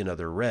KYC and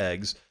other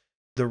regs.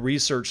 The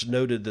research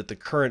noted that the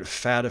current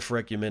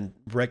FATF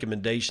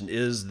recommendation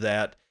is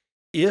that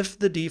if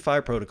the DeFi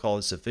protocol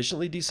is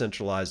sufficiently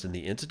decentralized and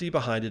the entity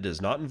behind it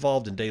is not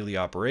involved in daily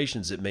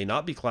operations, it may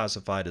not be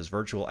classified as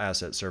virtual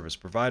asset service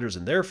providers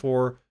and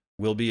therefore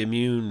will be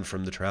immune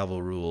from the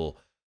travel rule.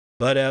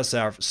 But as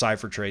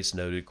CipherTrace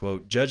noted,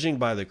 quote, judging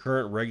by the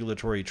current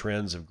regulatory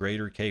trends of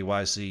greater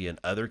KYC and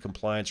other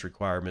compliance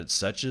requirements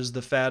such as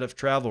the FATF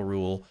travel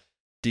rule,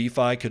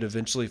 DeFi could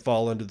eventually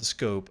fall under the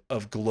scope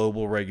of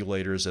global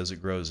regulators as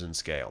it grows in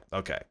scale.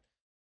 Okay.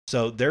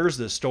 So there's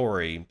the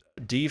story.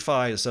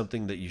 DeFi is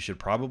something that you should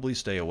probably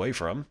stay away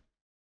from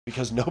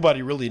because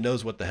nobody really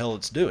knows what the hell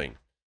it's doing.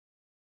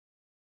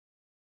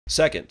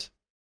 Second,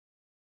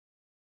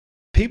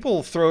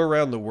 people throw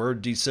around the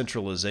word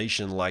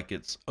decentralization like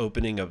it's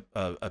opening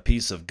a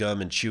piece of gum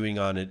and chewing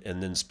on it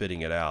and then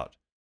spitting it out.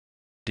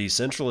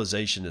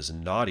 Decentralization is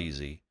not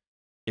easy.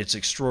 It's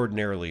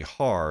extraordinarily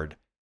hard.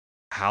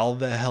 How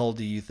the hell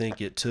do you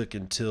think it took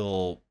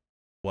until,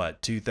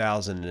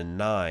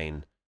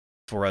 2009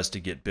 for us to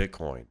get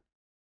Bitcoin?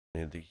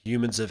 And the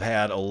humans have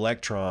had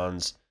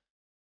electrons,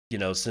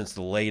 since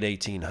the late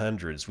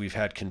 1800s. We've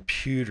had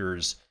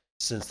computers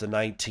since the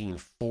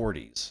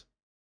 1940s.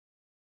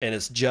 And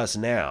it's just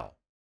now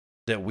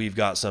that we've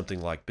got something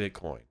like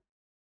Bitcoin.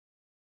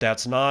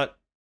 That's not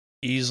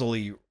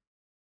easily,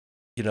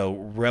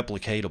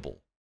 replicatable.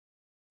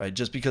 right?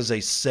 Just because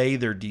they say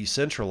they're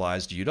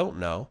decentralized, you don't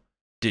know.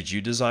 Did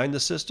you design the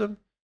system?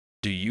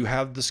 Do you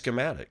have the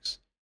schematics?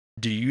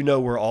 Do you know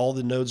where all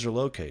the nodes are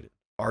located?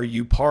 Are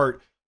you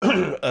part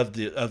of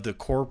the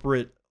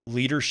corporate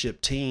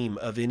leadership team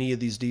of any of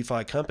these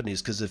DeFi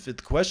companies? Because if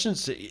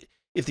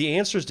the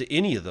answers to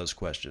any of those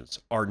questions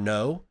are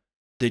no,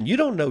 then you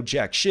don't know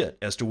jack shit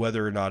as to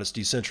whether or not it's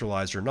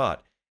decentralized or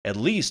not. At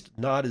least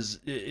not as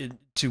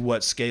to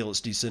what scale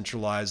it's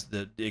decentralized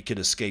that it could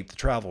escape the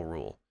travel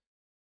rule.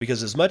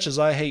 Because as much as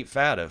I hate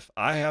FATF,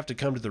 I have to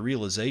come to the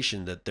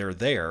realization that they're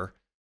there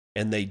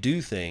and they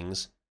do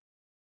things,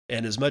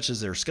 and as much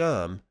as they're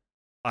scum,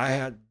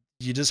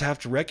 you just have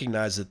to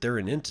recognize that they're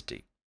an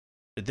entity.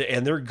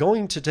 And they're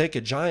going to take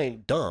a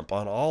giant dump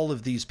on all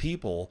of these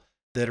people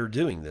that are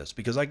doing this,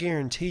 because I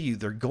guarantee you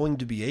they're going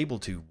to be able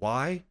to.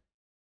 Why?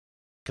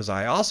 Because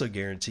I also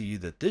guarantee you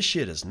that this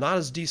shit is not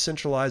as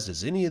decentralized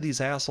as any of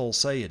these assholes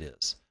say it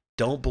is.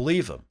 Don't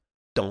believe them.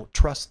 Don't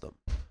trust them.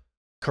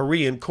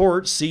 Korean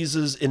court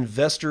seizes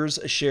investors'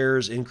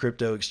 shares in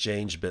crypto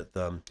exchange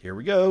Bithumb. Here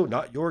we go.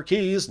 Not your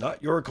keys,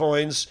 not your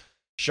coins.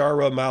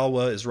 Shara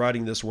Malwa is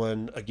writing this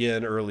one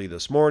again early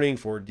this morning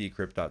for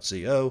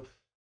decrypt.co.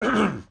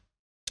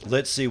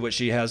 Let's see what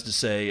she has to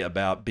say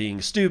about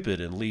being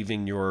stupid and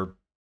leaving your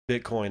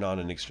Bitcoin on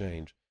an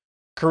exchange.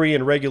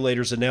 Korean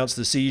regulators announced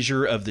the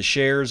seizure of the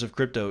shares of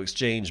crypto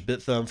exchange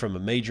Bithumb from a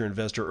major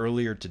investor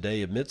earlier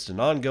today amidst an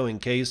ongoing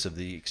case of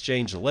the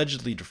exchange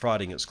allegedly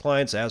defrauding its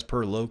clients, as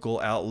per local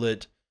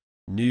outlet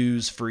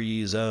News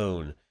Free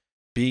Zone.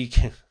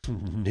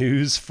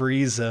 News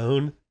Free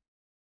Zone?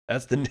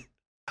 That's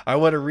I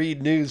want to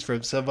read news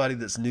from somebody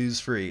that's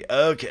news free.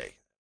 Okay.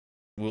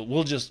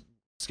 We'll just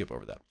skip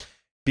over that.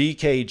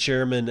 BK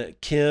chairman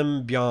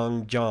Kim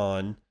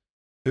Byung-jon,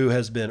 who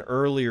has been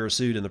earlier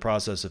sued in the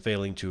process of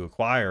failing to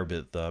acquire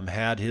Bithumb,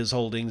 had his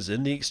holdings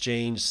in the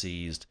exchange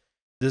seized.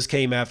 This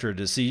came after a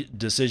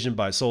decision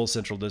by Seoul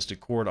Central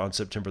District Court on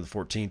September the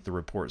 14th, the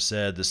report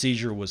said. The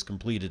seizure was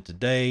completed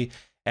today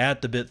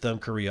at the Bithumb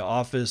Korea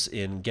office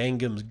in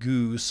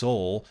Gangnam-gu,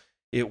 Seoul.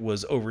 It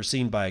was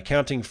overseen by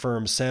accounting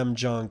firm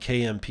Samjong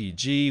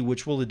KMPG,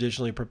 which will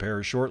additionally prepare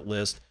a short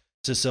list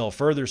to sell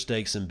further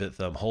stakes in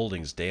Bithumb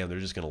holdings. Damn, they're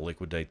just going to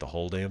liquidate the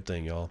whole damn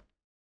thing, y'all.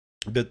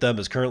 Bithumb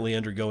is currently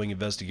undergoing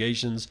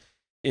investigations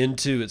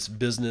into its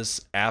business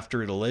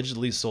after it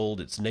allegedly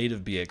sold its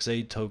native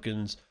BXA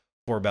tokens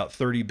for about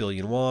 30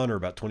 billion won, or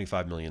about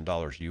 $25 million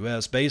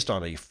US, based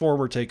on a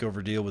former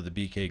takeover deal with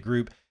the BK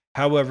Group.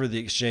 However, the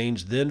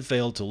exchange then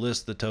failed to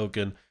list the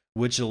token,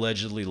 which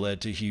allegedly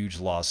led to huge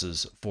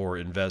losses for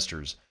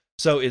investors.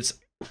 So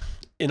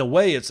in a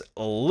way, it's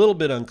a little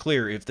bit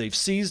unclear. If they've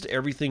seized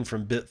everything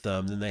from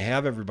Bithumb, then they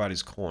have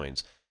everybody's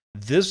coins.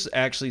 This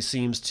actually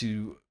seems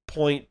to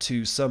point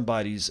to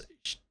somebody's,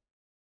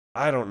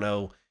 I don't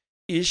know,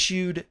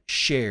 issued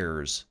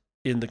shares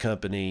in the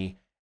company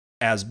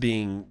as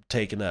being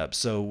taken up.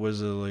 So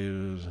was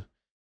it,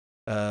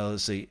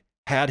 let's see,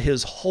 had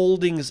his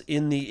holdings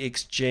in the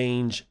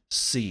exchange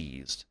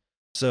seized.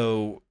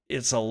 So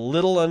it's a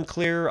little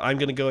unclear. I'm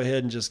going to go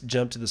ahead and just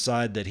jump to the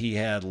side that he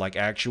had like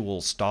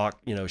actual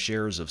stock,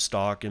 shares of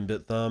stock in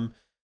Bithumb.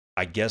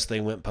 I guess they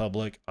went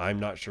public. I'm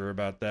not sure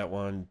about that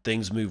one.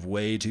 Things move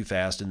way too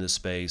fast in this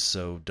space,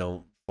 so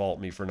don't fault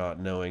me for not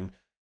knowing.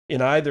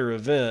 In either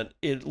event,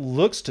 it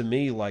looks to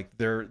me like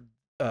they're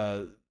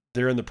in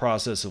the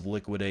process of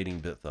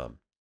liquidating Bithumb.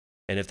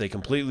 And if they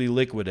completely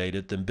liquidate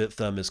it, then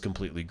Bithumb is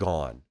completely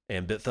gone.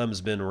 And Bithumb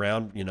has been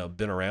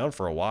around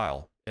for a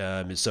while.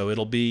 So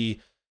it'll be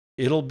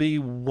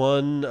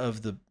one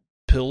of the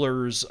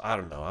pillars. I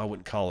don't know. I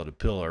wouldn't call it a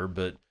pillar,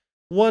 but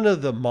one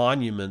of the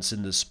monuments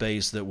in the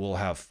space that will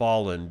have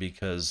fallen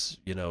because,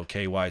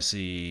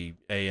 KYC,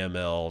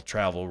 AML,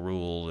 travel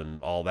rule,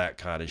 and all that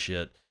kind of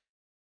shit.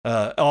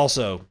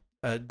 Also,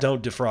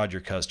 don't defraud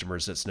your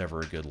customers. That's never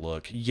a good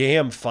look.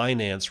 Yam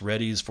Finance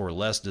readies for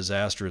less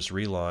disastrous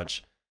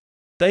relaunch.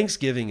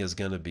 Thanksgiving is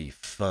going to be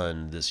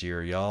fun this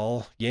year,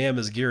 y'all. Yam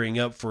is gearing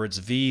up for its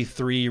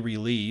V3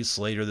 release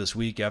later this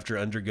week after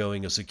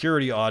undergoing a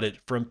security audit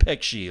from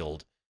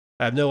PeckShield.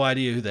 I have no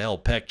idea who the hell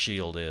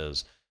PeckShield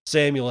is.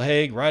 Samuel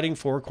Hague, writing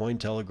for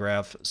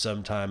Cointelegraph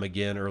sometime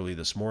again early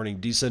this morning.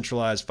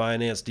 Decentralized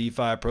finance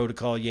DeFi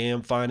protocol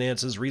Yam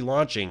Finance is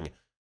relaunching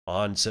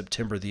on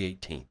September the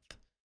 18th.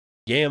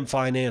 Yam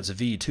Finance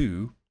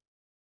V2,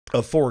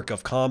 a fork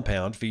of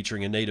Compound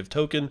featuring a native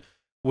token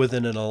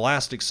within an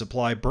elastic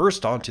supply,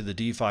 burst onto the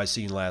DeFi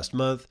scene last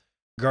month,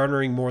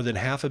 garnering more than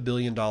 $500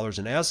 million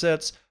in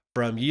assets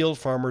from yield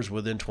farmers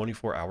within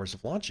 24 hours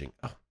of launching.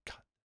 Oh,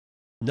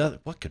 God.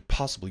 What could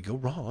possibly go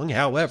wrong?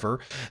 However,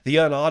 the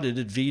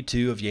unaudited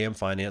V2 of Yam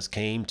Finance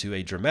came to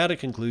a dramatic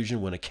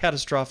conclusion when a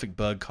catastrophic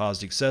bug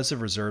caused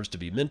excessive reserves to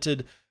be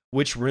minted,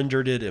 which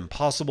rendered it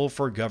impossible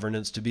for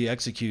governance to be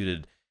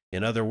executed.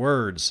 In other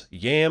words,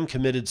 Yam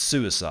committed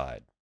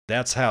suicide.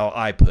 That's how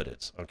I put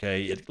it,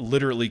 okay? It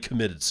literally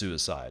committed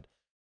suicide.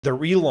 The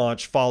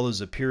relaunch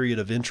follows a period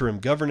of interim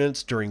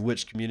governance during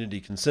which community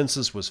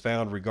consensus was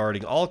found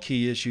regarding all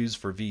key issues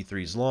for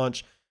V3's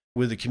launch.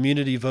 with the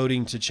community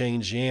voting to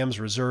change Yam's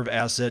reserve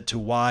asset to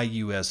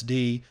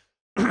YUSD,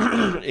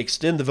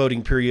 extend the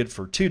voting period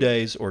for 2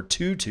 days or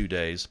 2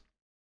 days,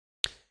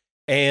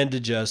 and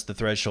adjust the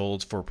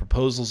thresholds for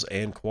proposals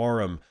and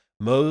quorum.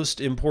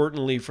 Most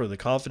importantly, for the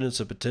confidence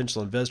of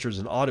potential investors,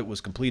 an audit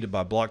was completed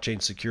by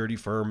blockchain security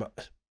firm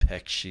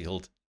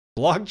PeckShield.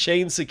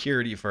 Blockchain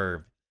security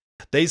firm.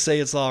 They say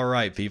it's all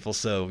right, people.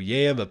 So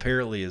Yam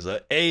apparently is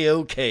a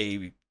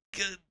A-OK.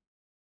 Good.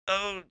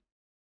 Oh,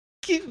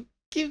 cute.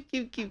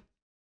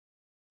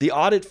 The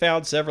audit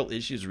found several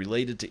issues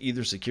related to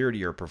either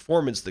security or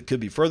performance that could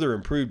be further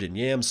improved in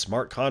Yam's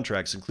smart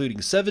contracts,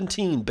 including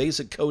 17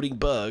 basic coding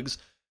bugs,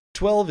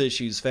 12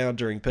 issues found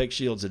during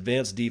PeckShield's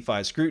advanced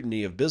DeFi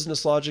scrutiny of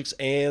business logics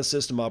and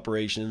system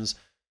operations,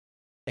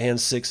 and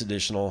 6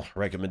 additional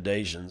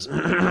recommendations.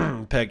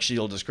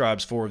 PeckShield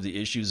describes 4 of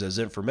the issues as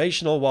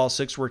informational, while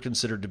 6 were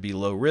considered to be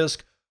low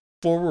risk,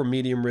 4 were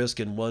medium risk,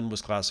 and 1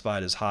 was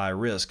classified as high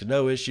risk.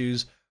 No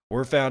issues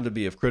were found to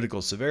be of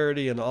critical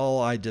severity, and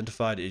all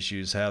identified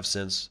issues have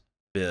since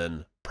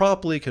been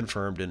promptly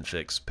confirmed and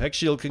fixed.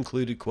 PeckShield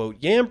concluded, quote,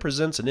 Yam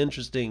presents an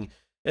interesting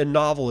and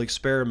novel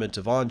experiment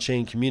of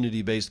on-chain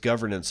community-based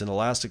governance in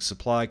elastic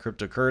supply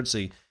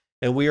cryptocurrency,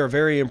 and we are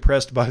very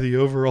impressed by the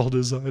overall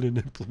design and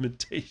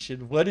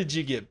implementation. What did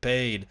you get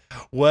paid?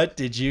 What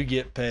did you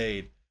get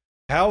paid?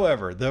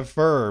 However, the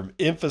firm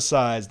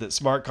emphasized that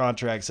smart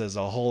contracts as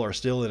a whole are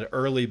still in an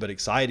early but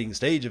exciting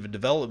stage of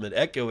development,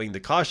 echoing the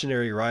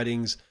cautionary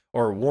writings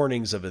or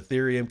warnings of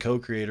Ethereum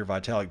co-creator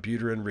Vitalik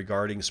Buterin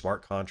regarding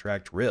smart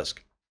contract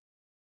risk.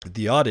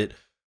 The audit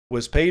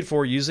was paid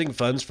for using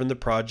funds from the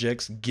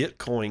project's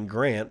Gitcoin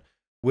grant,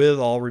 with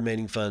all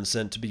remaining funds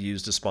sent to be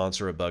used to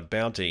sponsor a bug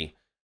bounty.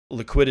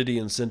 Liquidity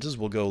incentives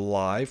will go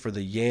live for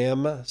the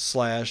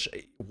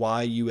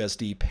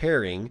YAM/YUSD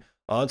pairing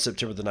on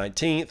September the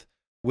 19th,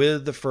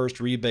 with the first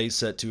rebase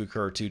set to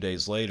occur 2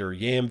 days later.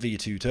 YAM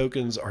V2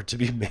 tokens are to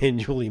be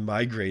manually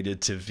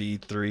migrated to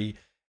V3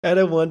 at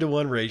a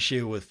 1-to-1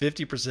 ratio, with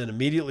 50%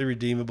 immediately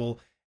redeemable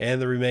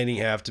and the remaining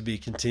half to be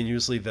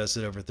continuously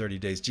vested over 30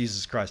 days.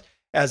 Jesus Christ.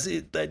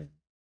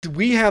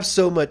 We have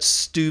so much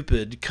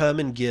stupid, come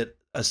and get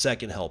a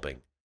second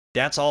helping.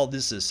 That's all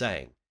this is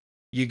saying.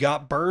 You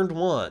got burned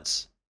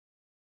once.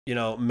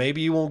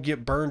 Maybe you won't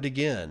get burned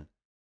again.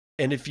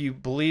 And if you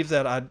believe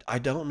that, I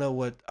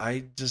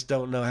just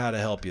don't know how to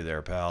help you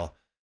there, pal.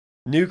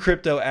 New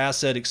crypto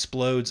asset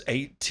explodes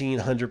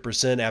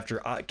 1,800% after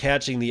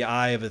catching the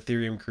eye of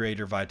Ethereum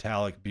creator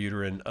Vitalik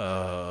Buterin.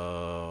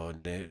 Oh,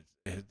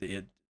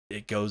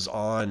 it goes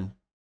on.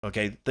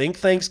 Okay, think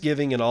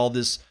Thanksgiving and all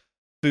this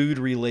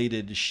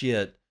food-related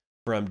shit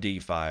from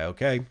DeFi,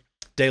 okay?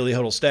 Daily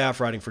Hodl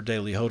staff writing for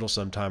Daily Hodl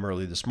sometime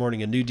early this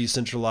morning. A new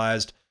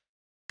decentralized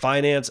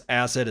finance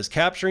asset is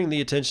capturing the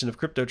attention of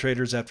crypto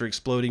traders after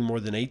exploding more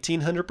than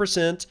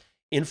 1,800%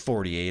 in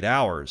 48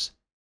 hours.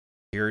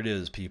 Here it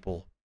is,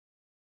 people.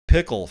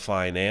 Pickle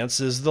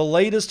Finance is the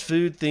latest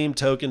food-themed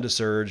token to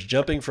surge,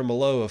 jumping from a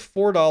low of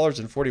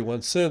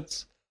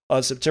 $4.41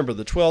 on September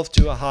the 12th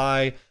to a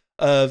high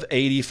of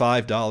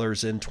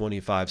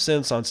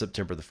 $85.25 on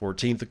September the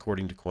 14th,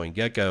 according to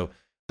CoinGecko.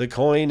 The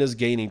coin is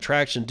gaining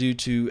traction due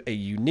to a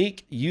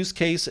unique use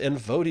case and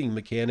voting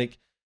mechanic.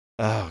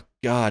 Oh,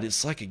 God,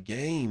 it's like a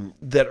game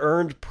that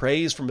earned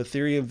praise from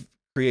Ethereum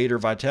creator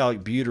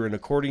Vitalik Buterin.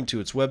 According to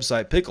its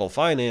website, Pickle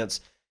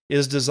Finance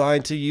is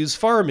designed to use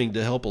farming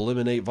to help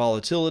eliminate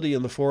volatility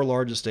in the 4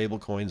 largest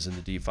stablecoins in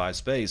the DeFi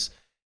space.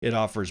 It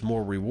offers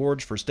more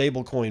rewards for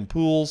stablecoin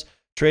pools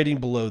trading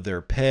below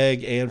their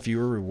peg and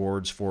fewer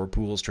rewards for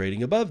pools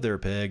trading above their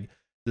peg.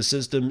 The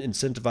system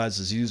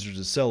incentivizes users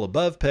to sell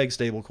above peg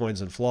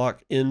stablecoins and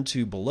flock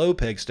into below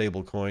peg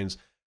stablecoins.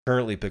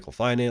 Currently, Pickle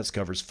Finance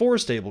covers 4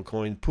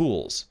 stablecoin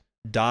pools: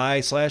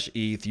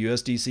 DAI/ETH,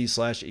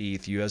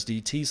 USDC/ETH,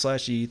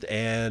 USDT/ETH,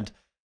 and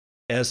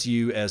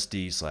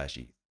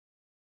SUSD/ETH.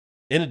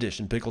 In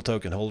addition, Pickle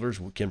token holders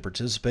can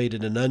participate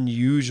in an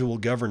unusual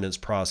governance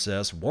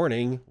process.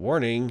 Warning,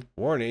 warning,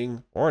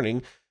 warning,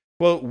 warning.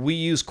 Quote, we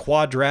use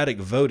quadratic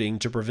voting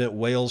to prevent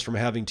whales from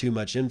having too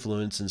much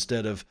influence.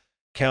 Instead of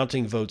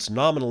counting votes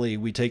nominally,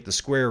 we take the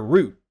square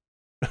root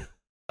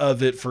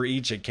of it for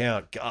each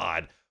account.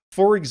 God.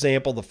 For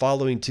example, the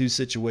following 2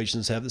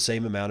 situations have the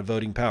same amount of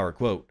voting power.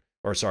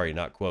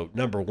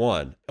 Number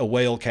 1, a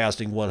whale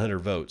casting 100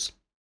 votes.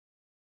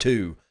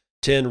 2,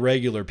 10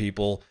 regular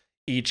people,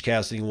 each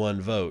casting 1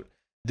 vote.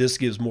 This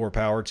gives more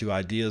power to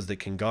ideas that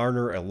can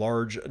garner a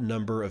large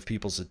number of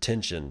people's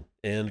attention.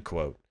 End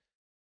quote.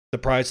 The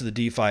price of the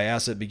DeFi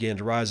asset began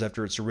to rise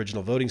after its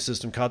original voting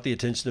system caught the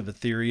attention of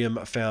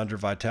Ethereum founder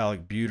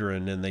Vitalik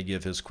Buterin, and they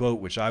give his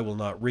quote, which I will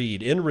not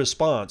read. In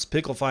response,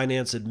 Pickle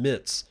Finance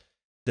admits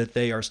that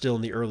they are still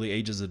in the early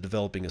ages of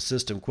developing a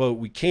system. Quote,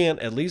 we can't,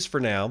 at least for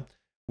now.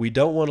 We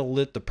don't want to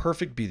let the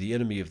perfect be the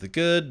enemy of the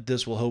good.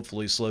 This will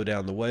hopefully slow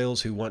down the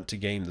whales who want to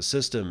game the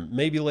system.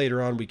 Maybe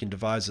later on we can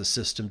devise a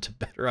system to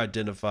better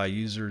identify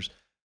users,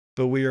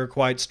 but we are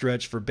quite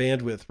stretched for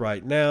bandwidth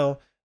right now.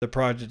 The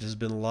project has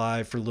been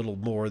live for little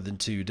more than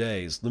 2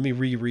 days. Let me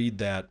reread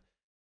that.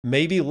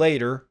 Maybe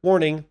later,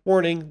 warning,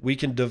 warning, we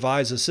can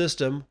devise a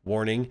system,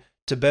 warning,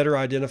 to better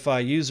identify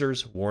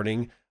users,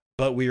 warning,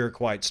 but we are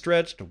quite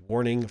stretched,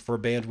 warning, for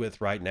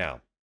bandwidth right now.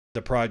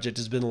 The project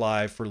has been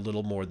live for a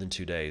little more than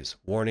 2 days.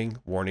 Warning,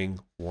 warning,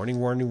 warning,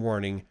 warning,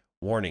 warning,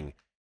 warning.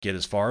 Get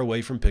as far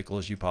away from Pickle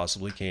as you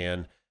possibly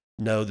can.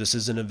 No, this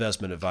isn't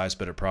investment advice,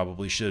 but it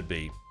probably should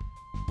be.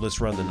 Let's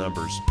run the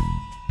numbers.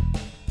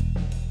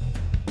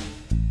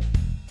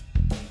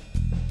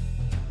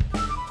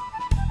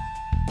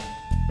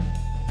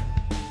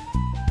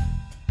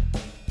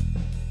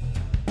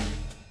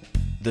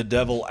 The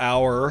Devil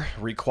Hour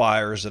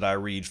requires that I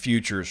read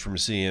futures from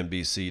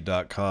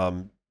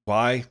CNBC.com.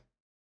 Why?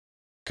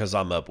 Because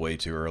I'm up way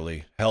too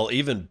early. Hell,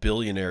 even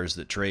billionaires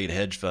that trade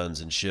hedge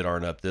funds and shit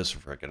aren't up this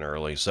freaking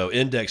early. So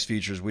index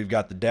futures, we've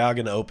got the Dow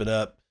going to open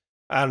up,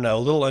 I don't know, a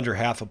little under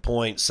half a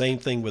point. Same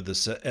thing with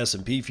the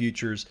S&P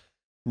futures.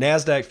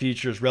 NASDAQ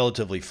futures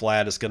relatively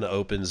flat. It's going to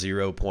open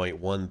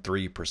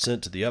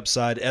 0.13% to the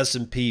upside.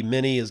 S&P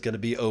mini is going to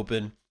be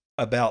open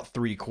about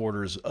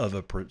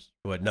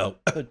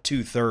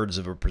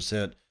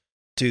 2/3%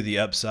 to the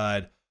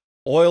upside.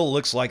 Oil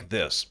looks like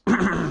this.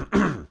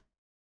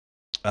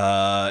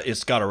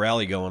 It's got a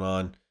rally going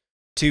on.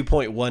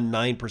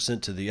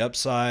 2.19% to the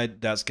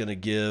upside. That's going to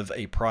give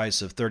a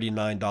price of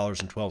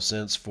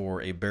 $39.12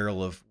 for a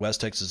barrel of West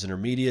Texas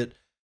Intermediate.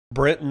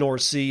 Brent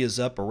North Sea is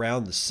up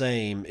around the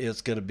same.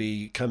 It's going to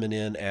be coming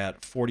in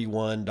at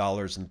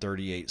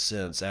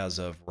 $41.38 as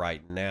of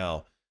right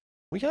now.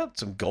 We got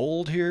some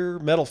gold here.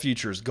 Metal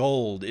futures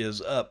gold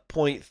is up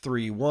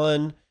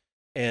 0.31,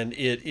 and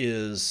it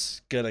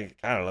is going to,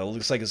 I don't know,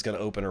 looks like it's going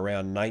to open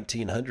around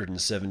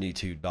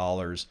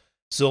 $1,972.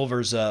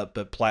 Silver's up,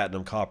 but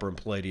platinum, copper, and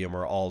palladium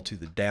are all to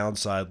the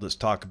downside. Let's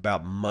talk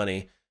about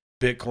money.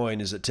 Bitcoin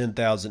is at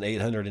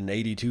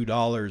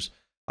 $10,882.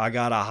 I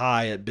got a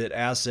high at Bit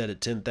Asset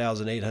at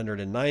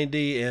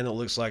 $10,890, and it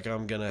looks like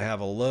I'm going to have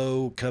a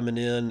low coming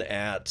in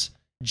at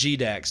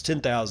GDAX,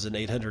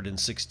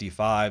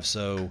 $10,865.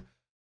 So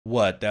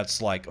what?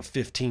 That's like a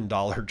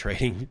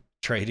 $15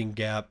 trading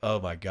gap. Oh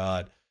my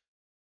God.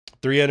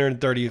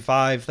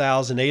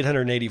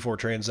 335,884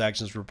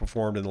 transactions were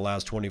performed in the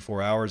last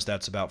 24 hours.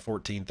 That's about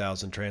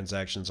 14,000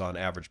 transactions on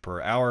average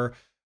per hour,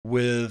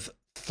 with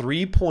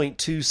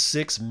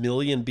 3.26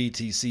 million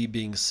BTC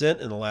being sent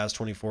in the last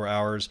 24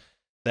 hours.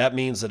 That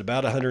means that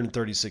about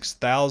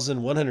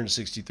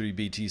 136,163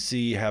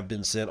 BTC have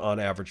been sent on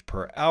average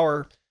per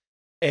hour.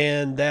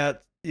 And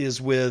that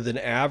is with an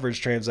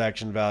average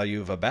transaction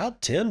value of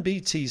about 10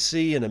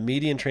 BTC and a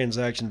median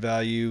transaction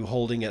value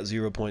holding at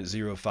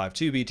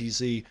 0.052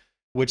 BTC,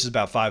 which is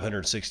about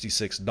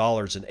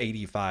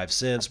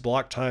 $566.85.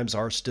 Block times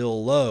are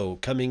still low,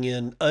 coming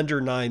in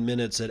under 9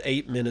 minutes at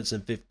 8 minutes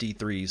and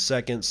 53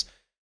 seconds.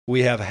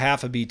 We have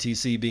half a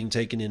BTC being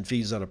taken in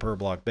fees on a per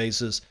block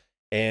basis,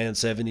 and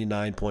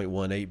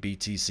 79.18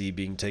 BTC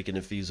being taken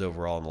in fees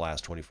overall in the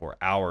last 24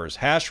 hours.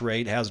 Hash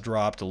rate has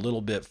dropped a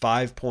little bit,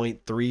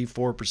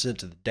 5.34%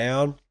 to the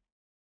down.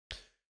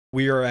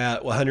 We are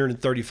at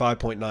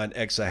 135.9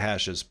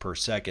 exahashes per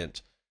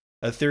second.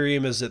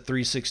 Ethereum is at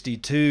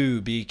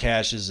 362,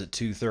 Bcash is at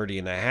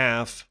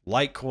 230.5,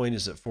 Litecoin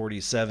is at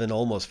 47,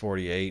 almost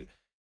 48.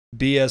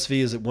 BSV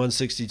is at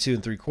 162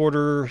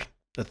 3/4.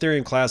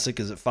 Ethereum Classic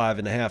is at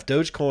 5.5.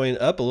 Dogecoin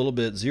up a little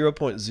bit,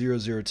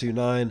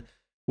 0.0029.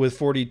 With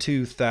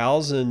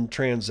 42,000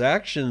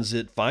 transactions,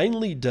 it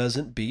finally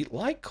doesn't beat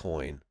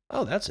Litecoin.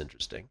 Oh, that's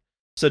interesting.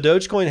 So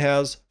Dogecoin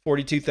has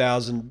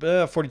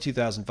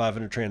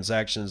 42,500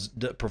 transactions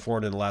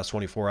performed in the last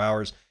 24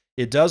 hours.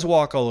 It does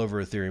walk all over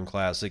Ethereum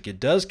Classic. It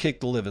does kick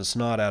the living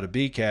snot out of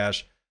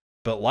Bcash,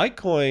 but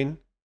Litecoin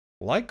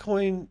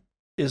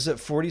is at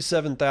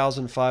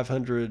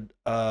 47,500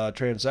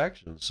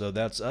 transactions. So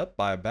that's up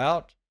by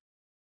about,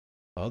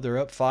 they're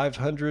up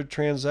 500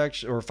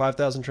 transactions or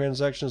 5,000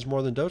 transactions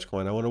more than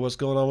Dogecoin. I wonder what's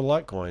going on with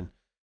Litecoin.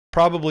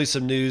 Probably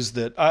some news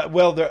that,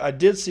 I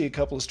did see a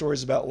couple of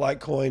stories about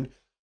Litecoin.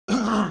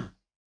 I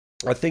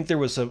think there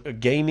was a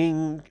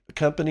gaming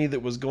company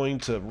that was going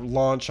to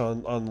launch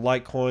on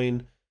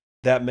Litecoin.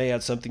 That may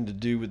have something to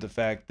do with the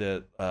fact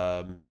that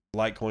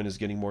Litecoin is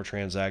getting more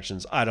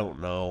transactions. I don't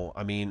know.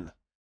 I mean,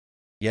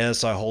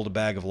 yes, I hold a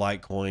bag of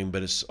Litecoin,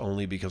 but it's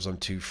only because I'm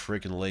too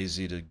freaking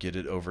lazy to get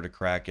it over to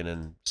Kraken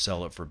and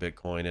sell it for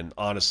Bitcoin. And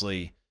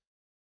honestly,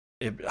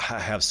 I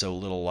have so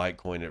little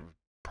Litecoin, it would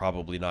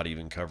probably not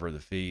even cover the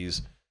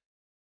fees.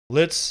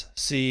 Let's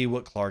see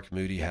what Clark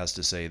Moody has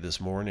to say this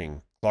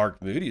morning.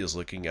 Clark Moody is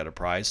looking at a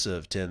price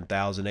of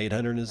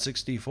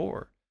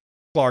 10,864.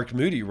 Clark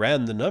Moody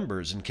ran the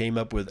numbers and came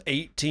up with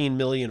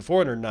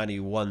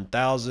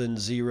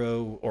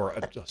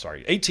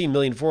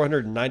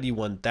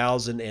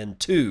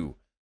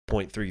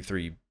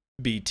 18,491,002.33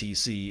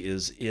 BTC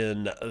is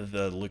in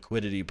the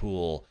liquidity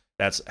pool.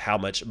 That's how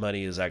much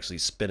money is actually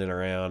spinning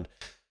around.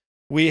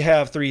 We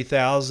have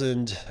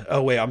 3,000.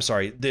 Oh, wait, I'm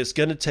sorry. It's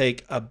going to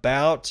take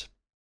about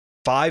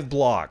 5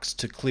 blocks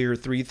to clear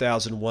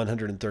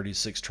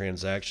 3,136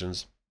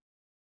 transactions.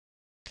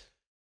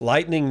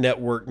 Lightning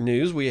Network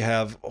news, we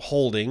have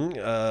holding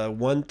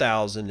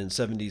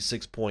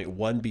 1,076.1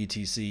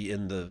 BTC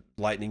in the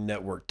Lightning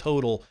Network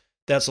total.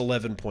 That's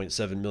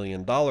 $11.7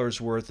 million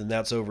worth, and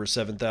that's over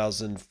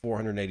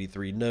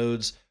 7,483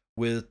 nodes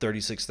with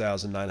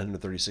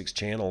 36,936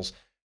 channels.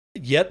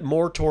 Yet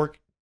more torque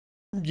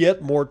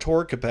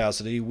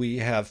capacity. We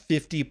have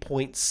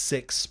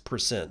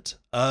 50.6%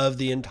 of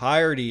the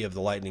entirety of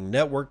the Lightning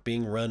Network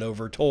being run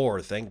over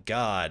Tor. Thank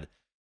God.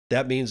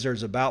 That means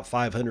there's about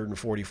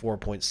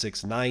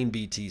 544.69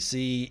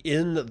 BTC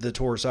in the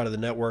Tor side of the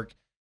network,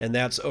 and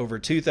that's over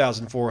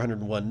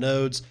 2,401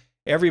 nodes.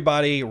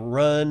 Everybody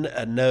run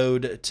a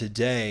node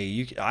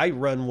today. I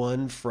run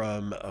one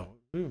from,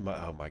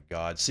 oh my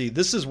God. See,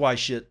 this is why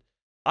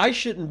I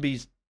shouldn't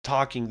be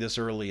talking this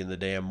early in the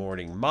damn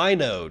morning. My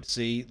node,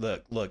 see,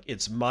 look,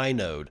 it's my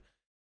node.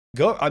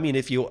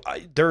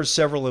 There's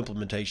several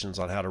implementations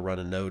on how to run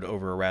a node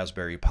over a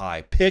Raspberry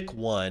Pi. Pick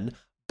one.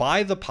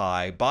 Buy the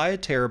Pi, buy a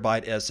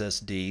terabyte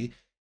SSD.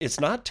 It's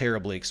not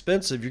terribly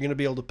expensive. You're going to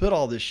be able to put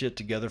all this shit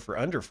together for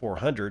under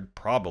 $400,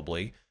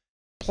 probably.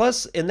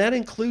 Plus, and that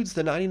includes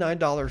the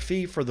 $99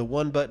 fee for the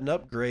one button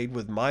upgrade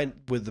with the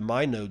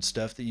MyNode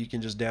stuff that you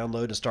can just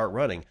download and start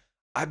running.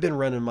 I've been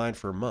running mine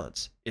for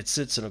months. It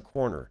sits in a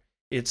corner.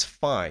 It's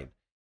fine.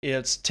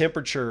 Its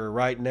temperature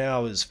right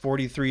now is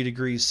 43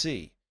 degrees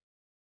C.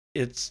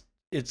 It's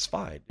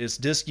fine. Its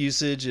disk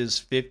usage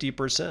is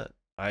 50%.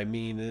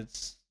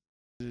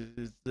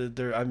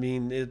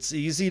 It's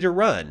easy to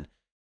run,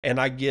 and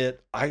I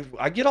get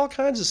all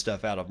kinds of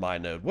stuff out of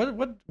MyNode.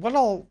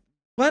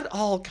 What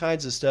all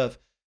kinds of stuff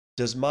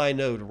does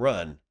MyNode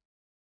run?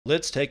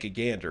 Let's take a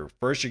gander.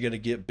 First, you're going to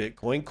get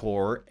Bitcoin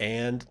Core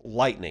and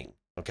Lightning.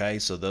 Okay,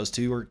 so those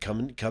two are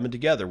coming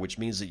together, which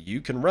means that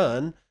you can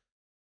run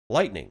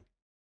Lightning,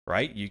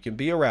 right? You can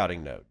be a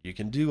routing node. You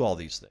can do all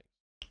these things.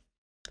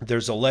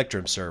 There's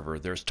Electrum server.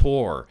 There's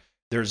Tor.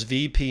 There's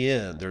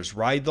VPN. There's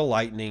Ride the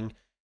Lightning.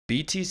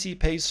 BTC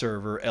Pay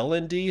Server,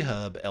 LND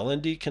Hub,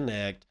 LND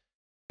Connect,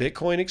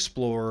 Bitcoin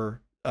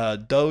Explorer,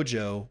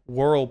 Dojo,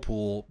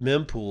 Whirlpool,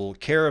 Mempool,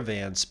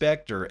 Caravan,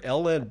 Spectre,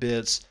 LN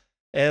Bits,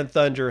 and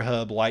Thunder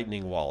Hub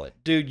Lightning Wallet.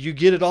 Dude, you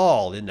get it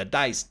all in a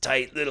nice,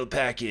 tight little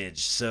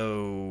package.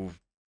 So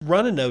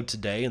run a node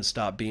today and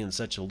stop being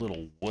such a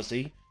little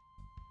wussy.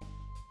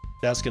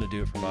 That's going to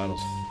do it for Vitals.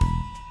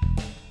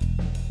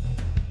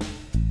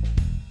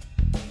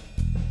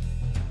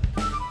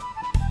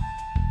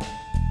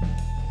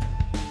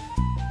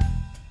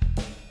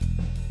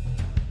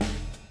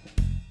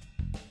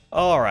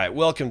 All right,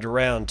 welcome to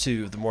round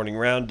 2 of the morning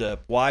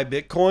roundup. Why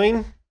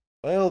Bitcoin?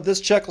 Well, this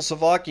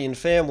Czechoslovakian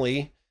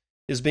family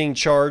is being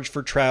charged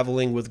for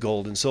traveling with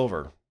gold and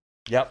silver.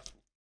 Yep.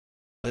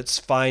 Let's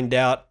find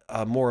out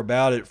more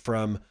about it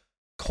from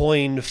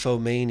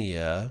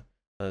Coinfomania.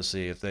 Let's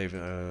see if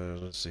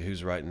let's see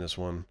who's writing this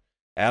one.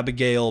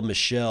 Abigail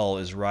Michelle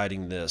is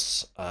writing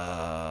this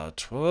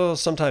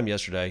sometime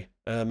yesterday.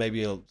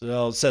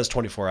 It says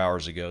 24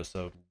 hours ago,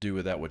 so do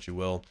with that what you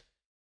will.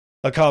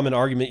 A common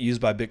argument used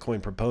by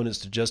Bitcoin proponents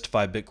to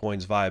justify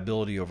Bitcoin's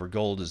viability over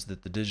gold is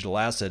that the digital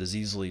asset is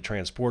easily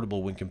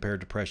transportable when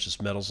compared to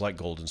precious metals like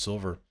gold and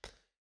silver.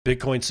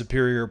 Bitcoin's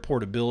superior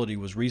portability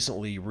was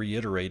recently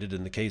reiterated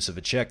in the case of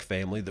a Czech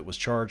family that was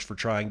charged for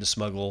trying to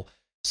smuggle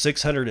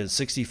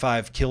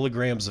 665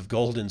 kilograms of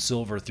gold and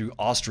silver through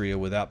Austria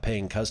without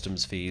paying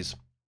customs fees.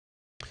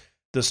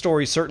 The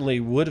story certainly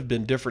would have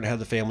been different had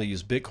the family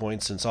used Bitcoin,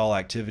 since all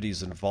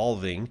activities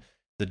involving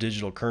the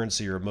digital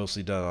currency are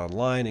mostly done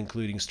online,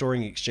 including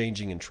storing,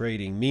 exchanging, and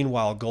trading.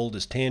 Meanwhile, gold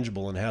is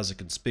tangible and has a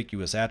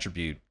conspicuous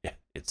attribute.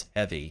 It's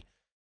heavy.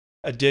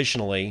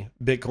 Additionally,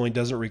 Bitcoin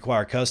doesn't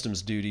require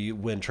customs duty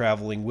when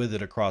traveling with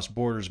it across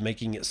borders,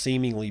 making it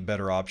seemingly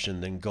better option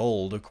than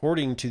gold.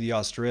 According to the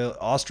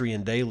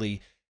Austrian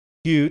daily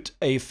Hute,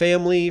 a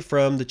family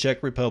from the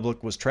Czech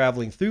Republic was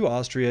traveling through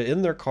Austria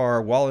in their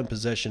car while in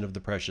possession of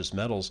the precious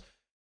metals.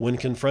 When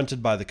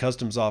confronted by the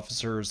customs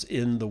officers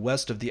in the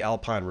west of the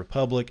Alpine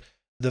Republic,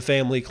 the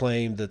family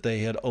claimed that they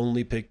had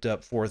only picked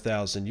up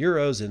 4,000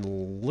 euros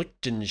in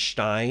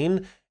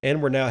Liechtenstein and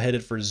were now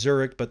headed for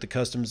Zurich, but the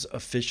customs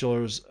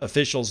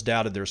officials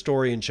doubted their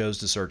story and chose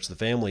to search the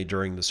family.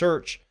 During the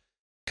search,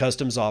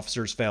 customs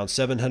officers found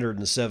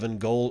 707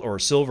 gold or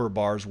silver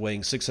bars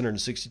weighing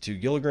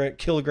 662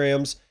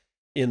 kilograms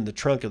in the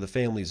trunk of the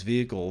family's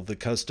vehicle. The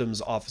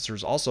customs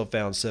officers also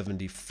found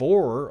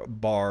 74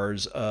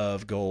 bars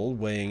of gold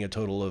weighing a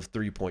total of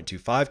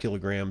 3.25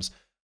 kilograms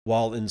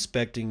while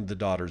inspecting the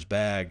daughter's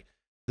bag.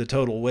 The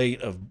total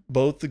weight of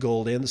both the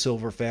gold and the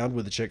silver found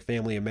with the Czech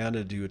family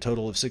amounted to a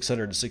total of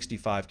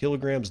 665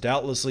 kilograms,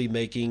 doubtlessly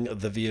making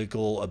the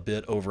vehicle a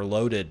bit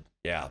overloaded.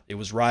 Yeah, it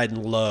was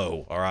riding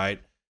low, all right?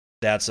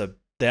 That's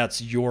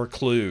your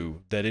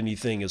clue that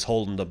anything is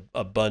holding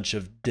a bunch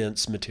of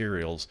dense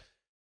materials.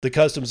 The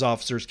customs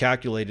officers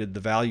calculated the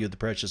value of the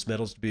precious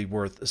metals to be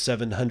worth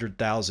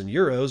 700,000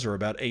 euros, or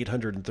about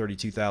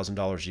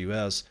 $832,000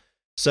 US.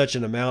 Such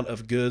an amount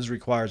of goods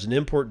requires an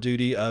import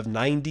duty of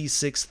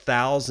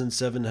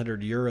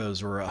 96,700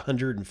 euros, or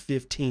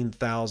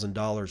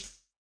 $115,000.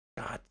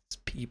 God,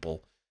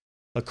 people.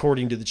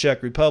 according to the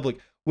Czech Republic,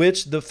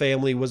 which the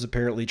family was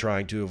apparently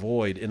trying to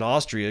avoid. In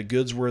Austria,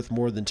 goods worth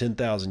more than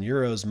 10,000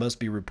 euros must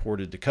be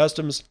reported to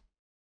customs.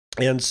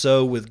 And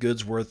so, with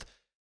goods worth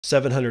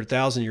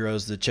 700,000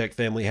 euros, the Czech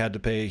family had to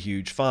pay a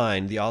huge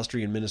fine. The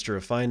Austrian Minister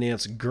of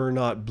Finance,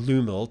 Gernot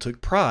Blumel, took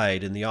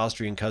pride in the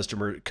Austrian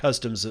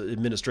Customs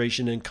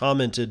Administration and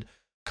commented,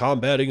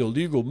 "Combating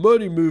illegal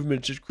money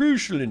movements is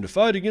crucial in the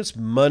fight against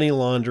money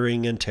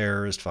laundering and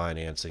terrorist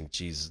financing."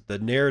 Jesus, the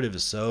narrative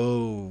is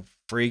so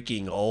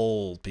freaking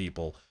old,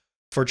 people.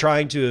 For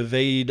trying to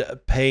evade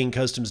paying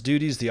customs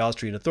duties, the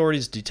Austrian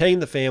authorities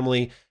detained the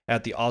family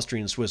at the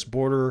Austrian-Swiss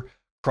border,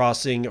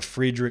 crossing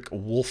Friedrich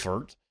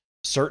Wolfert.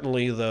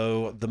 Certainly,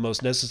 though, the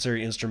most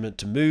necessary instrument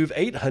to move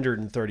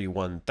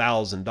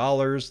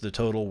 $831,000, the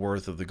total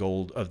worth of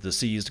the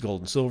seized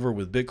gold and silver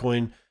with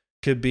Bitcoin,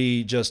 could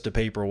be just a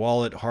paper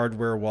wallet,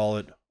 hardware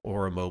wallet,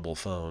 or a mobile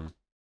phone.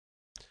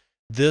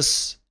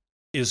 This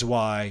is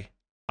why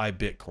I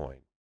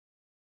Bitcoin.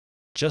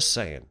 Just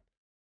saying.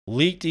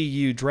 Leaked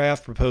EU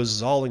draft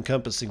proposes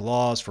all-encompassing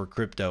laws for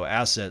crypto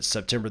assets.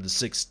 September the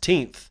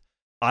 16th.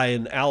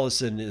 Ian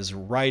Allison is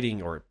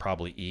writing, or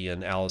probably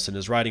Ian Allison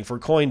is writing for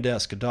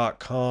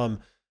Coindesk.com,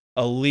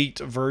 a leaked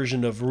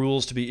version of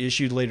rules to be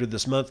issued later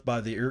this month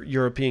by the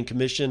European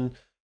Commission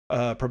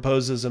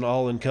proposes an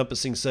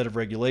all-encompassing set of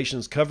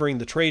regulations covering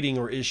the trading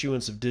or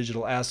issuance of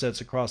digital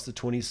assets across the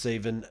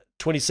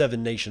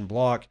 27-nation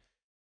bloc.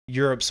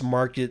 Europe's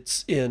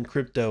markets in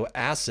crypto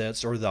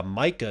assets, or the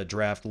MiCA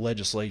draft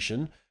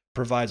legislation,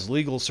 provides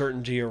legal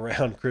certainty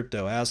around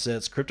crypto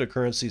assets,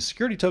 cryptocurrencies,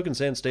 security tokens,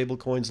 and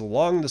stablecoins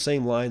along the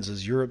same lines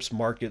as Europe's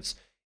markets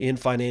in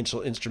financial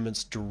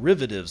instruments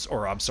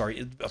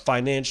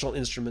financial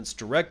instruments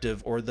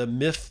directive, or the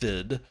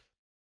MiFID,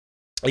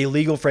 a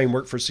legal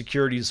framework for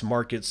securities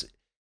markets,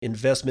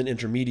 investment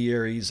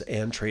intermediaries,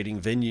 and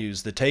trading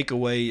venues. The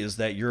takeaway is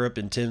that Europe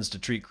intends to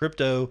treat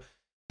crypto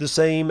the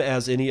same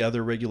as any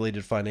other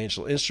regulated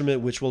financial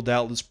instrument, which will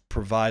doubtless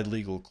provide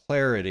legal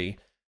clarity.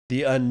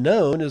 The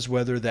unknown is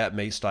whether that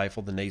may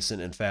stifle the nascent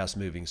and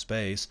fast-moving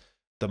space.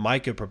 The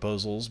MiCA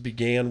proposals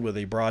began with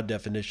a broad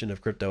definition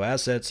of crypto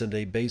assets and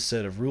a base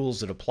set of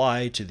rules that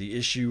apply to the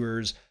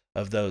issuers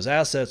of those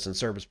assets and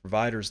service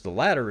providers. The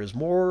latter is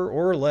more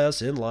or less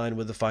in line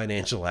with the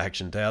Financial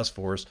Action Task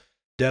Force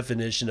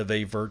definition of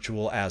a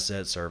virtual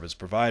asset service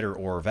provider,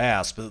 or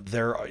VASP. But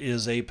there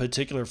is a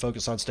particular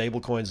focus on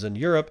stablecoins in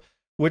Europe,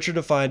 which are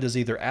defined as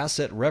either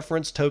asset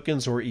reference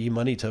tokens or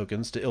e-money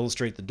tokens. To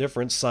illustrate the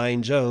difference,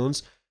 Sign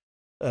Jones,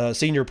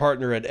 senior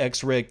partner at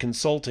X-Reg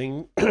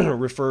Consulting,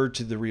 referred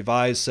to the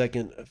revised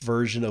second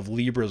version of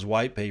Libra's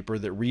white paper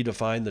that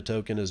redefined the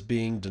token as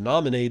being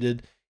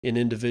denominated in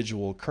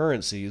individual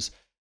currencies.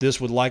 This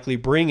would likely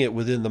bring it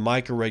within the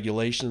MiCA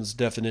regulations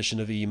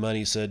definition of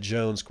e-money, said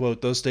Jones.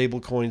 Quote, "Those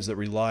stablecoins that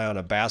rely on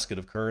a basket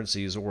of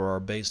currencies or are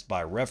based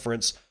by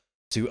reference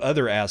to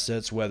other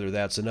assets, whether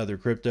that's another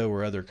crypto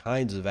or other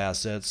kinds of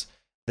assets,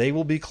 they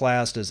will be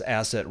classed as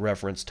asset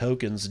reference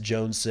tokens,"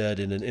 Jones said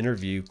in an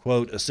interview.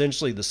 Quote,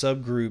 "Essentially, the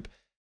subgroup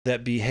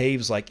that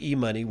behaves like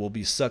e-money will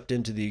be sucked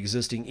into the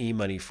existing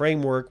e-money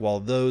framework, while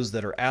those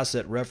that are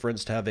asset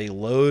referenced have a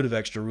load of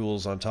extra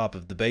rules on top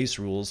of the base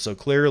rules. So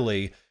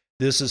clearly,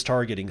 this is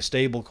targeting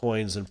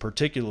stablecoins, and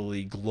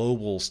particularly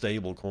global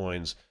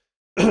stablecoins."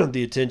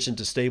 The attention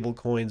to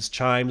stablecoins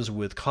chimes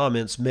with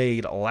comments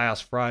made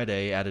last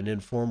Friday at an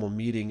informal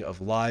meeting of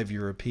five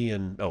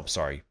European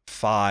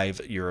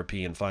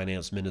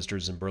finance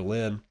ministers in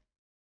Berlin,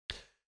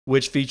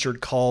 which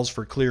featured calls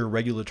for clear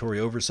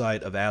regulatory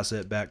oversight of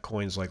asset-backed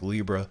coins like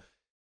Libra.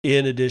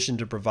 In addition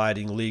to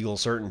providing legal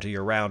certainty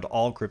around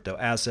all crypto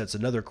assets,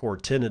 another core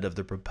tenet of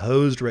the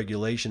proposed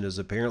regulation is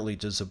apparently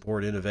to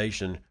support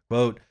innovation.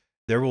 Quote,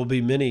 "There will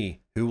be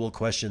many who will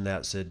question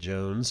that," said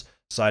Jones,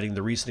 citing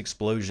the recent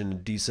explosion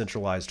in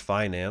decentralized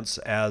finance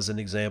as an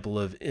example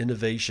of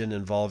innovation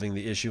involving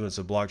the issuance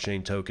of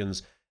blockchain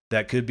tokens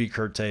that could be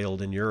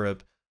curtailed in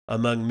Europe.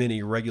 Among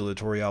many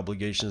regulatory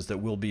obligations that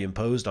will be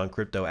imposed on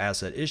crypto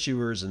asset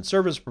issuers and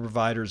service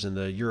providers in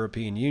the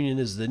European Union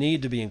is the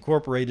need to be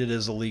incorporated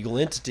as a legal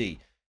entity.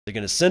 They're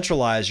going to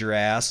centralize your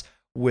ass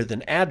with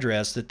an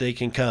address that they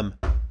can come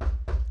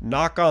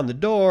knock on the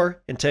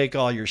door and take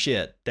all your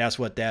shit. That's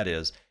what that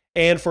is.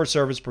 And for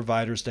service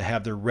providers to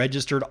have their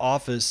registered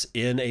office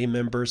in a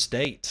member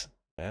state.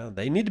 Well,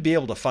 they need to be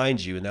able to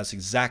find you, and that's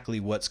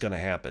exactly what's going to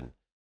happen.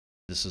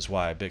 This is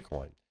why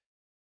Bitcoin.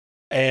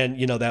 And,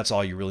 that's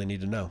all you really need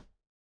to know.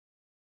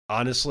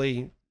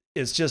 Honestly,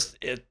 it's just,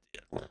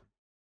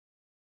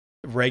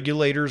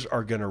 regulators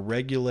are going to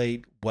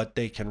regulate what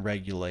they can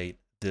regulate.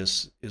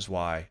 This is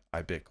why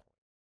Bitcoin.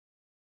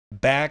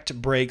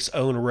 Bakkt breaks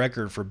own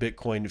record for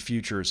Bitcoin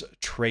futures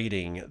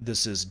trading.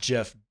 This is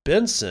Jeff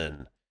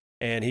Benson,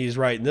 and he's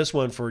writing this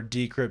one for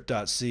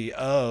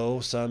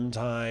decrypt.co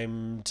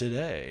sometime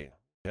today.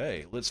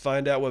 Okay, let's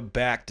find out what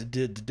Bakkt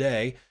did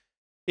today.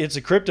 It's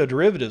a crypto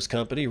derivatives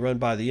company run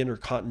by the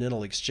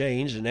Intercontinental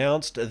Exchange,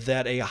 announced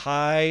that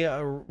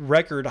a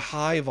record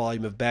high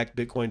volume of Bakkt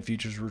Bitcoin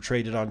futures were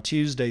traded on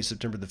Tuesday,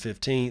 September the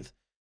 15th.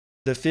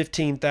 The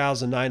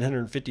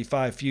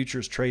 15,955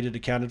 futures traded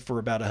accounted for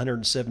about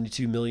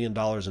 $172 million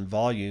in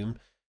volume.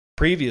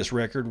 Previous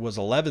record was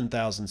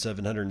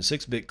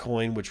 11,706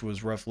 Bitcoin, which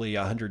was roughly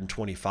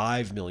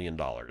 $125 million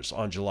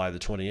on July the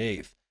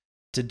 28th.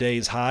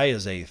 Today's high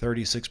is a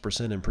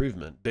 36%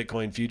 improvement.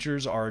 Bitcoin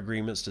futures are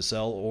agreements to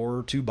sell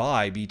or to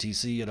buy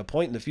BTC at a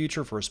point in the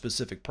future for a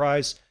specific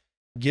price.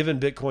 Given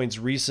Bitcoin's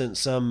recent,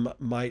 some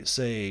might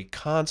say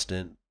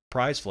constant,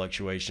 price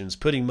fluctuations,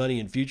 putting money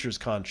in futures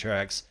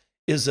contracts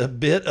is a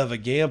bit of a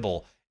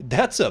gamble.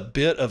 That's a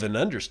bit of an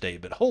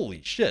understatement.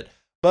 Holy shit.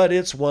 But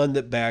it's one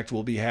that Bakkt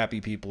will be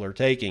happy people are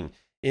taking.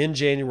 In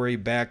January,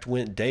 Bakkt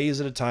went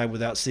days at a time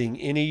without seeing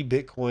any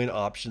Bitcoin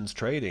options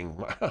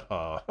trading.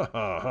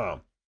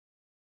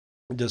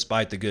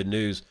 Despite the good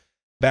news,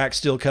 Bakkt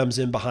still comes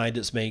in behind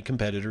its main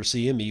competitor,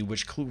 CME,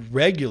 which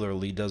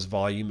regularly does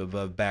volume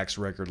above Bakkt's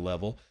record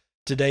level.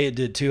 Today, it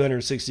did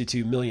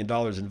 $262 million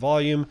in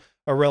volume,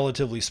 a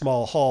relatively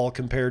small haul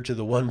compared to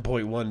the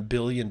 $1.1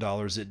 billion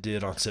it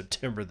did on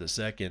September the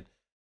 2nd.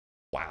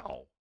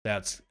 Wow,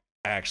 that's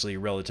actually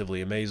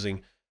relatively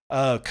amazing.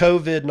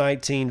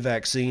 COVID-19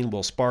 vaccine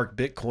will spark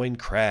Bitcoin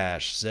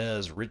crash,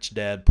 says Rich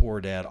Dad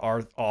Poor Dad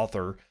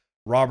author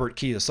Robert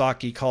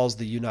Kiyosaki calls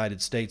the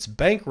United States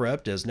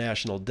bankrupt as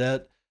national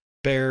debt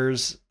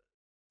bears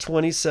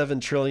 $27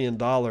 trillion,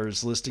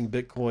 listing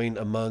Bitcoin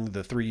among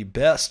the three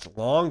best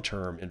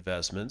long-term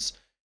investments.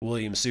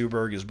 William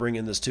Suberg is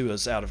bringing this to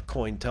us out of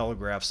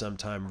Cointelegraph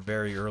sometime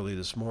very early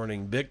this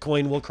morning.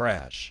 Bitcoin will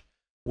crash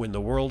when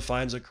the world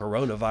finds a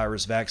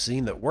coronavirus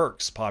vaccine that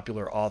works,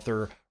 popular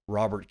author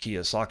Robert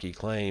Kiyosaki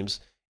claims.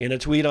 In a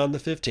tweet on the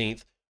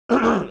 15th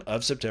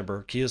of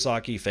September,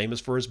 Kiyosaki, famous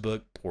for his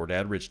book, Poor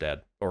Dad, Rich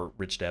Dad, or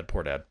Rich Dad,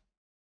 Poor Dad,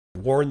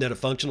 warned that a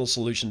functional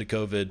solution to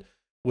COVID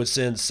would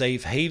send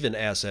safe haven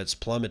assets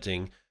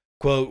plummeting.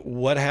 Quote,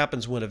 what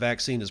happens when a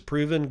vaccine is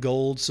proven?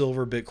 Gold,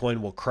 silver,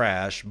 Bitcoin will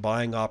crash.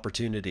 Buying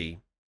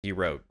opportunity, he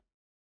wrote.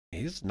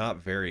 He's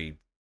not very,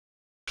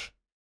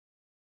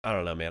 I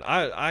don't know, man.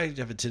 I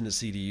have a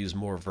tendency to use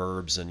more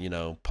verbs and,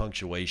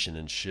 punctuation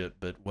and shit,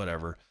 but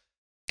whatever.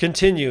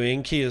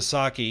 Continuing,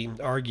 Kiyosaki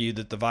argued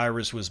that the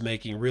virus was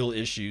making real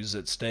issues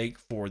at stake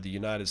for the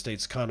United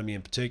States economy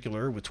in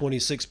particular, with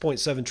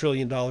 $26.7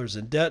 trillion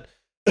in debt,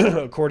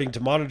 according to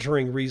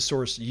monitoring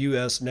resource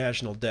U.S.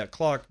 national debt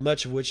clock,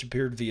 much of which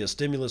appeared via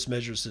stimulus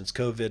measures since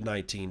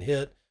COVID-19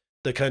 hit.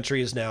 The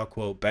country is now,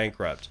 quote,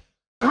 bankrupt.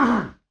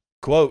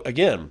 Quote,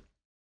 again,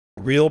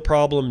 real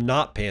problem,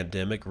 not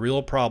pandemic.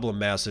 Real problem,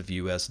 massive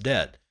U.S.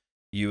 debt.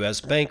 U.S.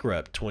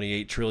 bankrupt,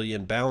 28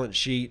 trillion balance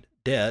sheet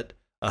debt,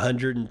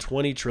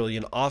 120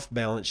 trillion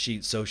off-balance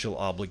sheet social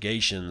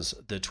obligations,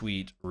 the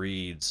tweet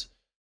reads.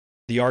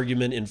 The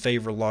argument in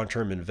favor of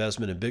long-term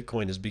investment in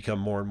Bitcoin has become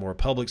more and more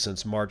public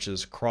since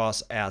March's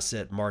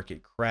cross-asset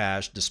market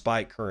crash.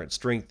 Despite current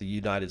strength, the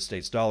United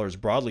States dollar is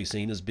broadly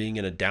seen as being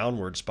in a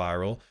downward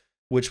spiral,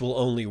 which will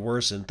only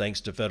worsen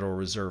thanks to Federal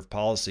Reserve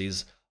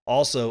policies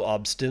also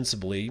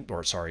ostensibly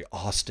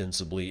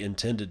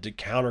intended to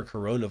counter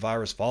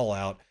coronavirus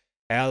fallout.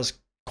 As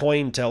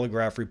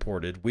Cointelegraph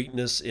reported,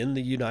 weakness in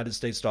the United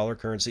States dollar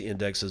currency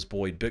index has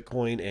buoyed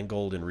Bitcoin and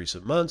gold in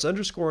recent months,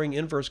 underscoring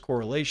inverse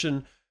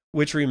correlation,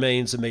 which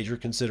remains a major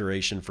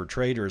consideration for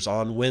traders.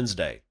 On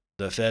Wednesday,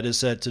 the Fed is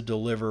set to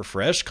deliver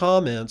fresh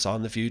comments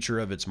on the future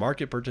of its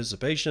market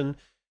participation,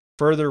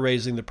 further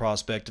raising the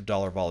prospect of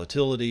dollar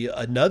volatility.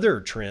 Another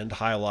trend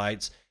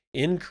highlights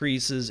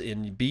increases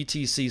in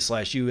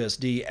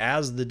BTC/USD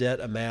as the debt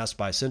amassed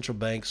by central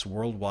banks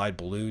worldwide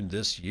ballooned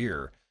this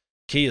year.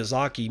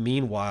 Kiyosaki,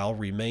 meanwhile,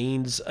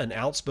 remains an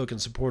outspoken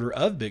supporter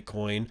of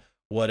Bitcoin,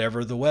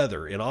 whatever the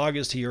weather. In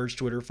August, he urged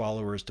Twitter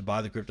followers to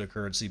buy the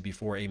cryptocurrency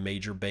before a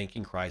major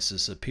banking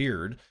crisis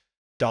appeared.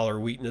 Dollar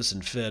weakness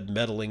and Fed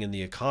meddling in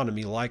the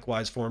economy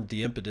likewise formed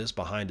the impetus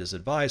behind his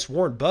advice.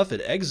 Warren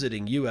Buffett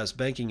exiting U.S.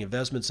 banking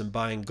investments and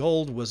buying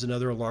gold was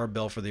another alarm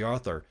bell for the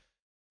author.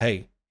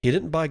 Hey, he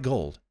didn't buy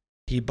gold.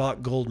 He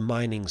bought gold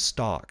mining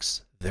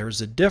stocks.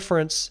 There's a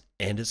difference,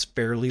 and it's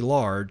fairly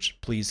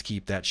large. Please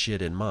keep that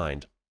shit in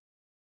mind.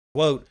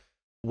 Quote,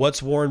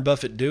 what's Warren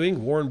Buffett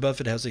doing? Warren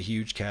Buffett has a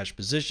huge cash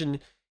position.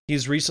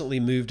 He's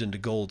recently moved into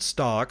gold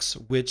stocks,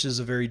 which is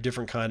a very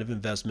different kind of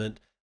investment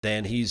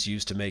than he's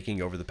used to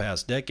making over the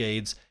past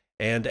decades.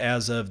 And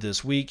as of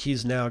this week,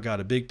 he's now got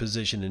a big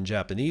position in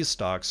Japanese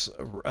stocks.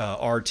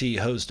 RT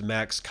host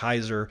Max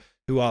Kaiser,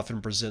 who often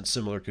presents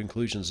similar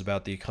conclusions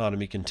about the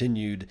economy,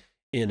 continued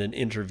in an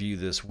interview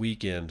this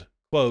weekend.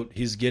 Quote,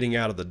 he's getting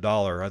out of the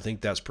dollar. I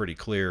think that's pretty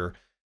clear.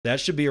 That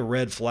should be a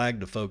red flag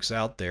to folks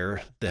out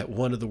there that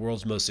one of the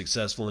world's most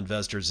successful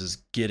investors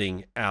is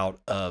getting out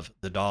of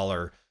the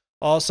dollar.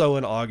 Also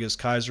in August,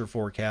 Kaiser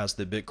forecast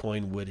that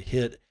Bitcoin would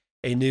hit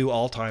a new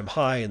all-time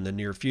high in the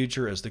near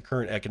future as the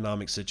current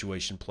economic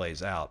situation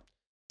plays out.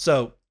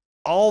 So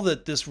all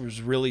that this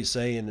was really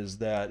saying is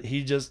that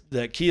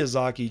that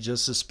Kiyosaki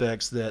just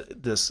suspects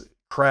that this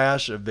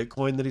crash of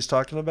Bitcoin that he's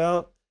talking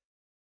about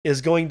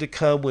is going to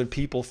come when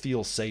people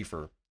feel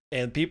safer.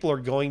 And people are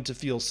going to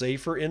feel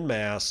safer en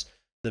masse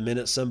the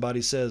minute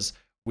somebody says,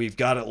 we've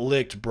got it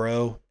licked,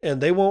 bro.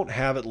 And they won't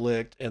have it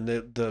licked. And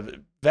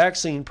the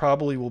vaccine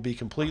probably will be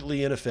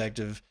completely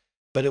ineffective,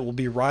 but it will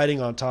be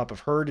riding on top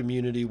of herd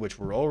immunity, which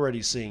we're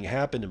already seeing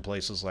happen in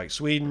places like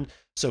Sweden.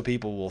 So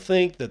people will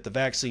think that the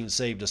vaccine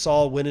saved us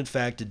all when in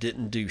fact it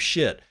didn't do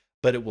shit.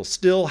 But it will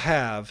still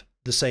have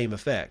the same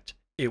effect.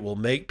 It will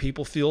make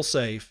people feel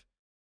safe,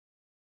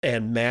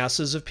 and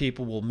masses of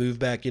people will move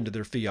back into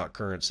their fiat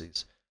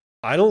currencies.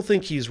 I don't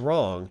think he's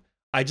wrong.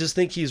 I just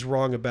think he's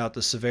wrong about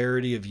the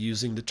severity of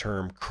using the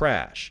term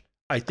crash.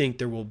 I think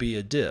there will be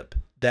a dip.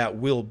 That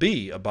will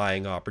be a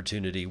buying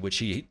opportunity, which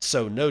he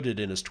so noted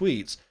in his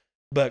tweets,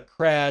 but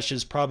crash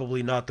is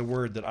probably not the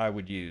word that I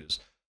would use.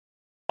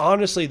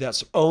 Honestly,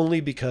 that's only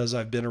because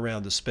I've been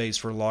around the space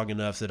for long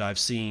enough that I've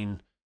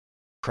seen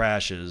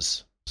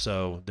crashes.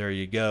 So there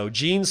you go.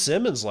 Gene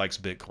Simmons likes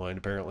Bitcoin,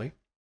 apparently.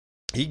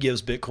 He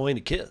gives Bitcoin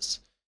a kiss.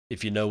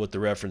 If you know what the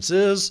reference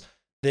is,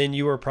 then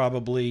you are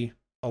probably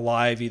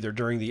alive either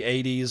during the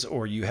 80s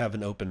or you have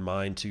an open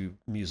mind to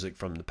music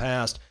from the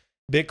past.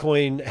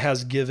 Bitcoin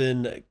has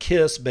given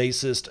Kiss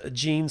bassist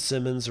Gene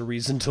Simmons a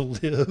reason to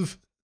live.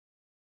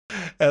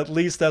 At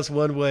least that's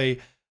one way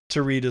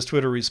to read his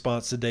Twitter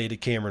response today to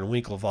Cameron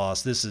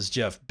Winklevoss. This is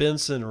Jeff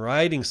Benson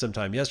writing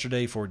sometime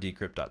yesterday for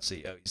Decrypt.co.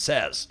 He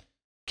says,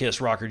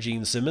 Kiss rocker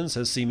Gene Simmons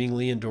has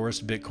seemingly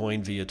endorsed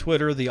Bitcoin via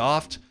Twitter. The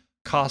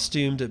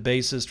oft-costumed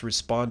bassist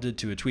responded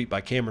to a tweet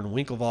by Cameron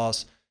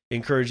Winklevoss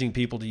encouraging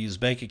people to use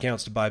bank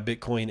accounts to buy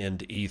Bitcoin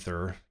and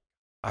Ether.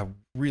 I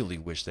really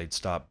wish they'd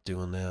stop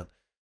doing that.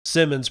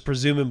 Simmons,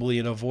 presumably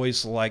in a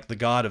voice like the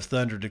God of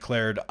Thunder,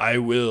 declared, I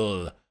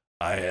will,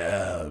 I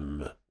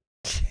am.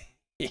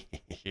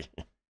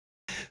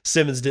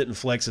 Simmons didn't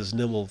flex his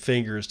nimble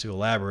fingers to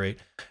elaborate,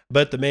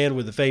 but the man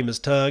with the famous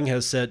tongue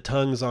has set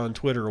tongues on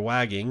Twitter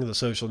wagging. The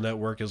social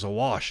network is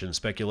awash in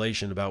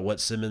speculation about what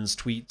Simmons'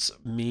 tweets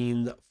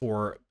mean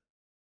for...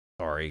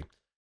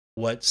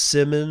 what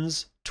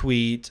Simmons'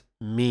 tweet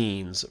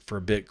means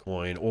for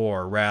Bitcoin,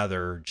 or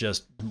rather,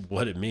 just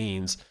what it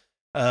means.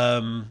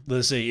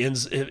 Let's see.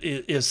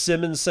 Is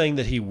Simmons saying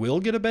that he will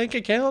get a bank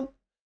account?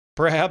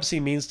 Perhaps he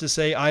means to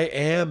say, I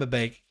am a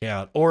bank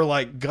account. Or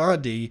like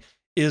Gandhi,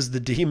 is the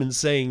demon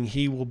saying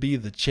he will be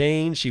the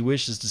change he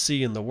wishes to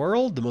see in the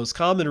world? The most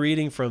common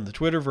reading from the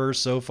Twitterverse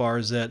so far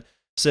is that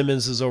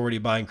Simmons is already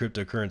buying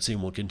cryptocurrency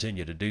and will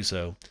continue to do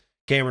so.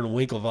 Cameron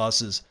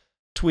Winklevoss's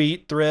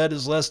tweet thread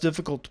is less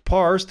difficult to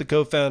parse. The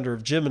co-founder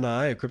of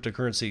Gemini, a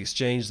cryptocurrency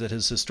exchange that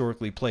has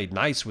historically played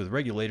nice with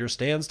regulators,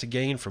 stands to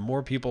gain from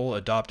more people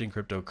adopting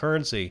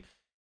cryptocurrency.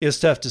 It's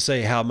tough to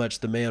say how much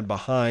the man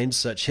behind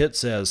such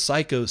hits as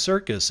Psycho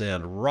Circus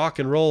and Rock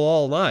and Roll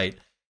All Night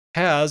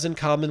has in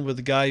common with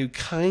the guy who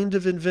kind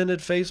of invented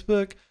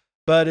Facebook,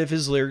 but if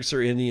his lyrics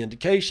are any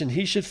indication,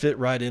 he should fit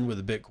right in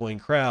with the Bitcoin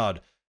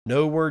crowd.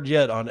 No word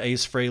yet on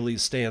Ace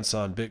Frehley's stance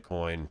on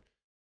Bitcoin,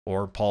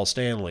 or Paul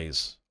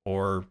Stanley's,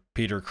 or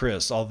Peter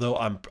Criss,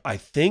 although I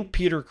think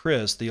Peter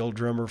Criss, the old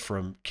drummer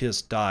from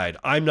Kiss, died.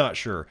 I'm not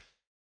sure.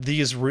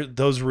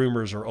 Those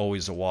rumors are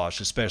always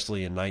awash,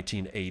 especially in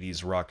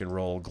 1980s rock and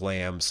roll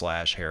glam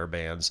 / hair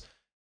bands.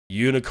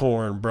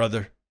 Unicorn,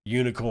 brother,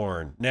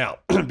 unicorn. Now,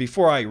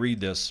 before I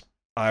read this,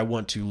 I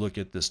want to look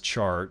at this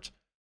chart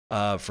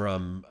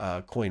from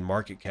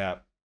CoinMarketCap.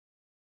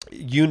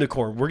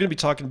 Unicorn. We're going to be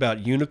talking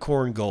about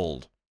unicorn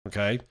gold,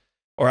 okay?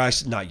 Or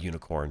not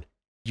unicorn,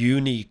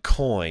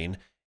 Unicoin.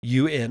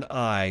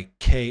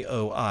 UNIKOIN.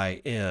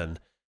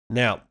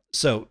 Now,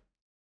 so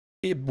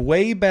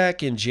way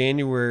back in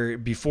January,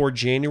 before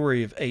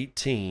January of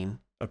 18,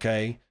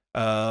 okay,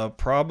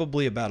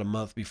 probably about a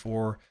month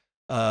before,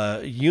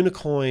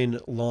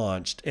 Unicoin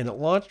launched, and it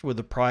launched with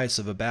a price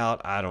of about,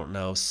 I don't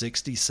know,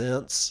 60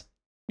 cents,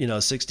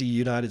 60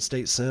 United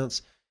States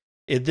cents.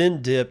 It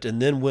then dipped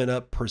and then went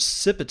up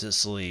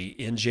precipitously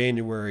in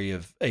January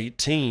of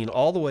 18,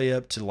 all the way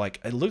up to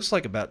it looks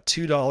like about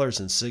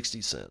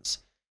 $2.60.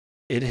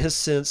 It has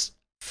since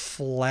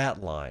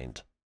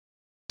flatlined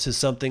to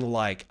something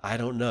like, I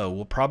don't know,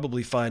 we'll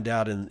probably find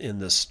out in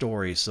this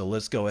story. So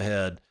let's go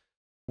ahead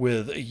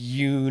with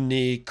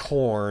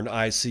Unicorn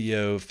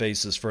ICO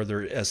faces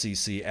further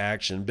SEC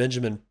action.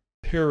 Benjamin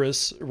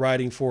Pires,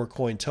 writing for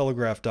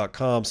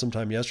Cointelegraph.com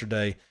sometime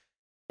yesterday,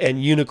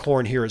 and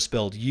unicorn here is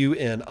spelled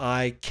UNIKRN,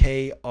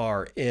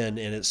 and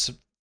it's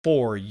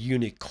for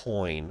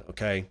Unicoin.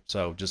 Okay,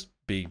 so just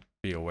be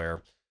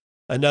aware.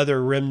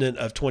 Another remnant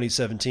of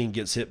 2017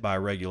 gets hit by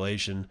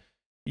regulation.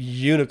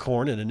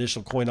 Unicorn, an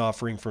initial coin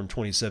offering from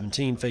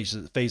 2017,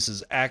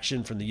 faces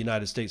action from the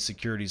United States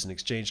Securities and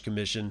Exchange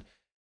Commission.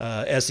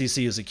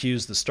 SEC has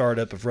accused the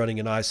startup of running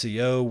an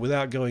ICO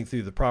without going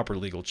through the proper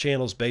legal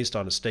channels. Based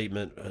on a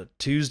statement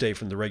Tuesday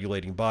from the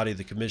regulating body,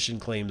 the commission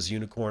claims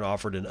Unicorn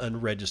offered an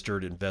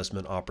unregistered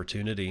investment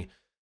opportunity.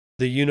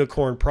 The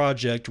Unicorn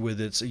project,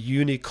 with its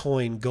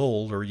Unicoin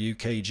Gold, or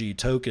UKG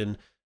token,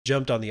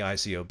 jumped on the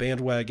ICO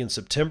bandwagon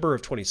September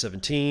of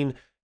 2017,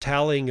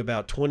 tallying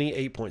about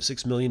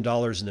 $28.6 million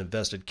in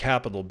invested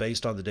capital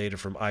based on the data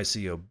from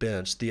ICO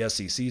Bench. The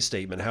SEC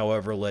statement,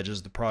 however,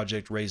 alleges the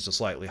project raised a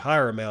slightly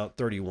higher amount,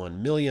 $31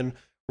 million,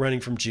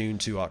 running from June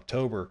to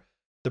October.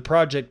 The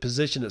project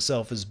positioned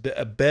itself as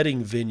a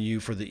betting venue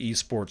for the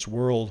esports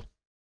world.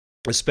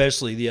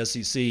 Especially the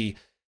SEC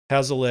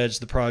has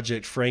alleged the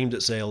project framed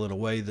its sale in a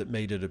way that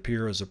made it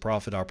appear as a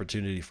profit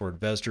opportunity for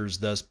investors,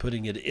 thus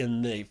putting it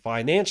in the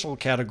financial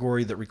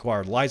category that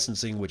required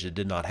licensing, which it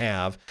did not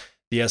have.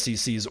 The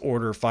SEC's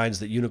order finds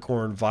that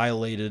Unicorn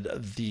violated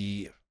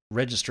the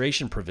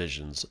registration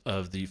provisions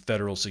of the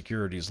federal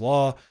securities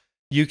law.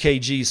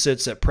 UKG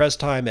sits at press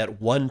time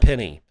at 1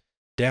 penny,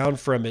 down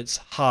from its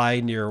high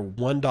near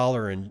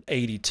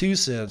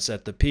 $1.82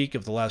 at the peak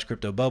of the last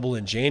crypto bubble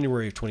in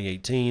January of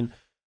 2018.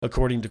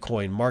 According to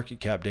Coin Market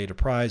Cap data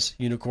price,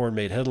 Unicorn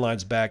made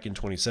headlines back in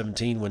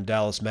 2017 when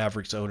Dallas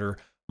Mavericks owner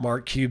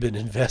Mark Cuban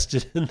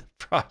invested in the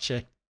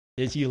project,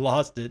 and you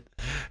lost it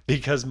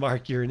because,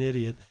 Mark, you're an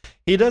idiot.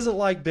 He doesn't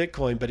like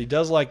Bitcoin, but he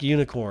does like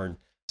Unicorn.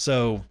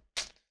 So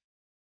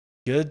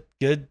good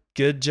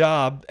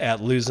job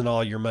at losing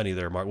all your money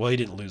there, Mark. Well, he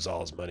didn't lose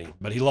all his money,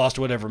 but he lost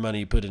whatever money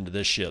he put into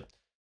this shit.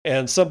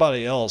 And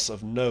somebody else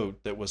of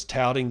note that was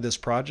touting this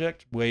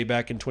project way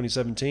back in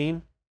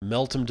 2017,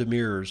 Meltem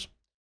Demirors.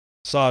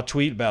 Saw a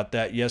tweet about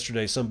that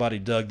yesterday. Somebody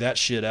dug that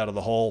shit out of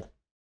the hole.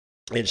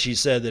 And she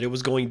said that it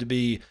was going to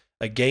be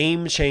a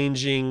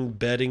game-changing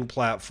betting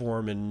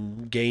platform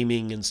and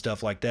gaming and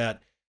stuff like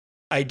that.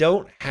 I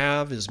don't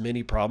have as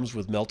many problems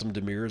with Meltem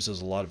Demirors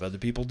as a lot of other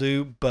people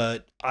do,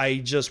 but I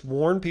just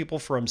warn people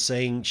from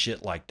saying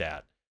shit like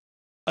that.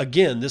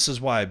 Again, this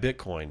is why I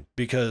Bitcoin,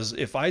 because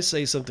if I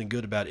say something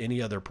good about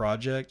any other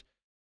project,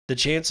 the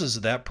chances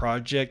of that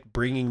project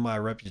bringing my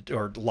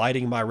or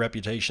lighting my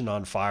reputation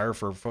on fire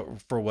for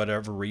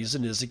whatever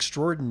reason is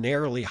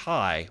extraordinarily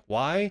high.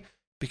 Why?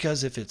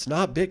 Because if it's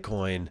not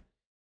Bitcoin,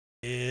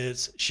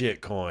 it's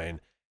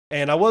shitcoin.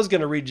 And I was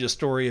going to read you a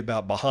story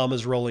about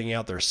Bahamas rolling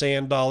out their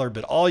sand dollar,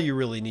 but all you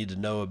really need to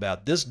know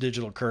about this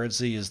digital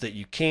currency is that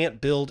you can't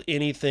build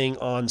anything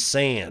on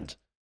sand.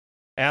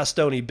 Ask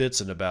Stoney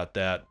Bitson about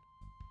that.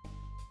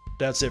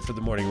 That's it for the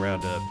morning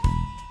roundup.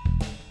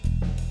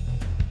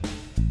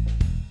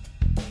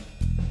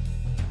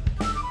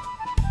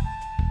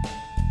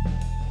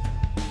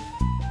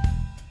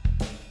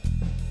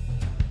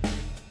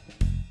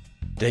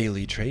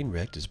 Daily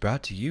Trainwrecked is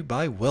brought to you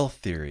by Wealth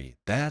Theory.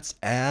 That's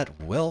at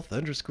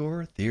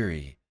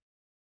wealth_theory.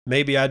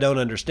 Maybe I don't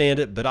understand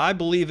it, but I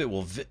believe it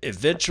will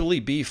eventually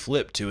be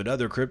flipped to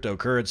another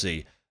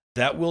cryptocurrency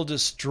that will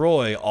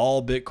destroy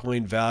all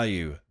Bitcoin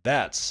value.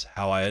 That's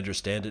how I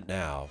understand it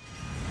now.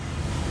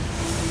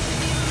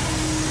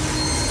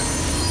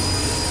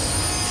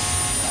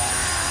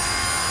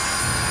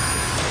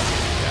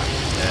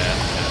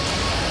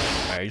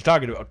 He's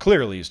talking about,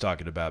 clearly he's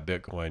talking about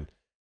Bitcoin.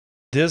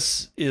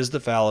 This is the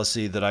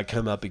fallacy that I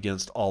come up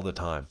against all the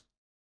time.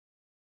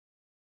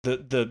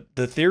 The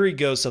theory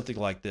goes something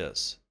like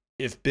this.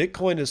 If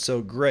Bitcoin is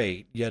so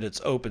great, yet it's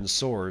open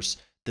source,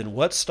 then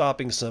what's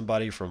stopping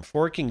somebody from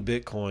forking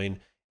Bitcoin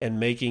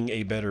and making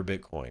a better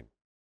Bitcoin?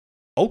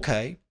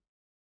 Okay,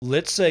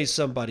 let's say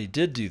somebody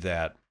did do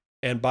that.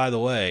 And by the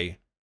way,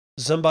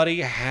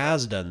 somebody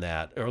has done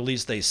that, or at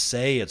least they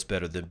say it's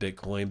better than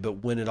Bitcoin.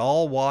 But when it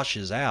all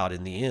washes out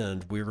in the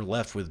end, we're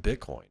left with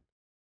Bitcoin.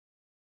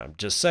 I'm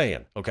just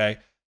saying, okay?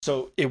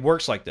 So it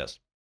works like this.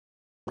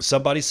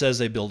 Somebody says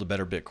they build a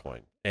better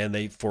Bitcoin and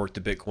they fork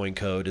the Bitcoin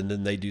code, and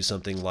then they do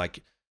something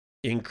like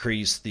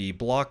increase the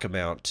block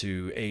amount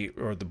to 8,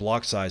 or the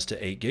block size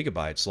to 8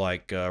 gigabytes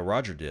like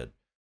Roger did.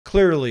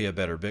 Clearly a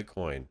better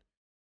Bitcoin,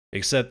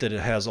 except that it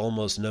has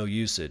almost no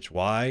usage.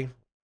 Why?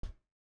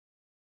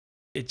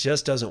 It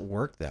just doesn't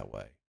work that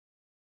way.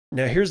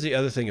 Now, here's the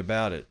other thing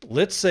about it.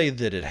 Let's say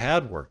that it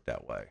had worked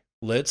that way.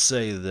 Let's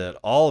say that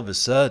all of a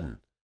sudden,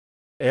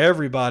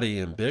 everybody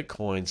in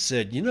Bitcoin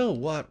said, you know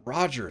what,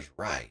 Roger's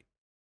right.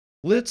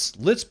 Let's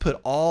sell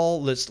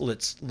all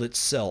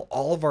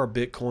of our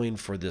Bitcoin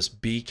for this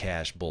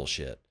Bcash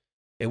bullshit,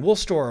 and we'll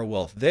store our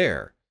wealth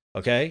there.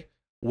 Okay.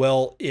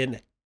 Well,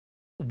 in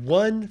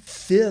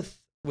 1/5,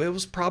 it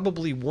was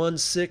probably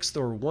 1/6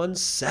 or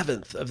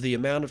 1/7 of the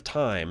amount of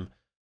time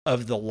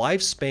of the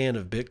lifespan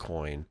of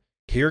Bitcoin,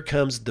 here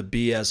comes the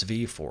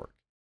BSV fork.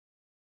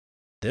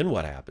 Then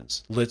what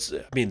happens?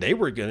 They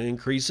were going to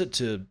increase it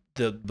to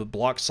the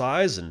block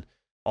size and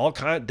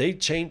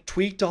they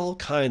tweaked all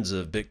kinds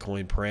of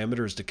Bitcoin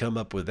parameters to come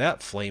up with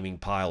that flaming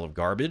pile of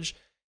garbage.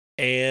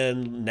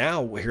 And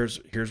now here's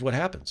what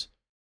happens.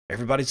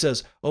 Everybody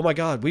says, oh my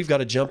God, we've got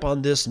to jump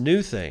on this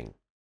new thing.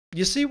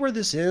 You see where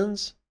this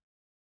ends?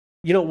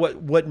 You know,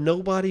 what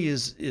nobody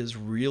is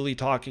really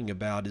talking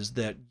about is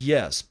that,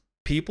 yes,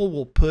 people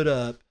will put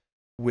up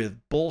with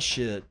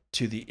bullshit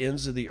to the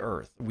ends of the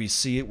earth. We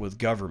see it with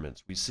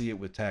governments. We see it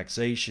with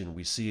taxation.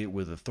 We see it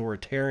with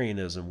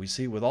authoritarianism. We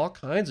see it with all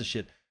kinds of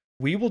shit.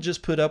 We will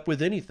just put up with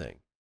anything.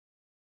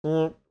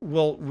 Well,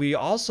 we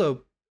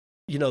also,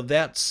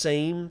 that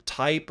same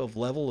type of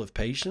level of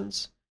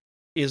patience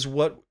is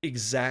one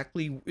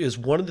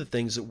of the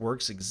things that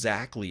works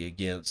exactly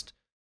against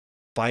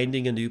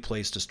finding a new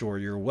place to store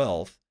your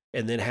wealth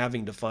and then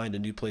having to find a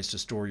new place to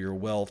store your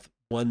wealth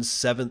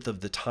 1/7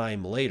 of the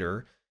time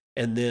later,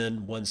 and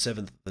then 1/7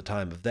 of the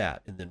time of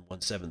that, and then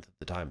 1/7 of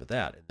the time of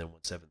that, and then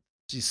 1/7.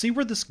 Do you see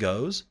where this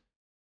goes?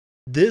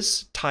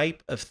 This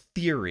type of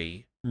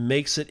theory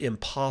makes it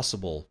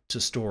impossible to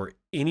store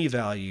any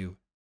value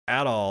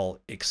at all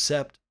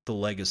except the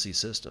legacy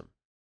system.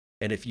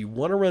 And if you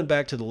want to run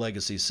back to the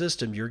legacy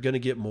system, you're going to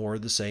get more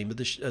of the same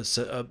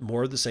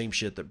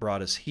shit that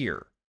brought us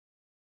here.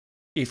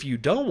 If you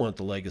don't want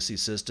the legacy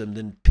system,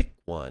 then pick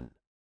one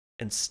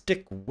and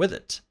stick with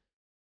it.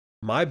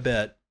 My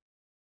bet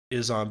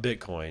is on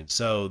Bitcoin.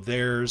 So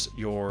there's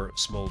your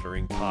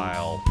smoldering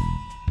pile.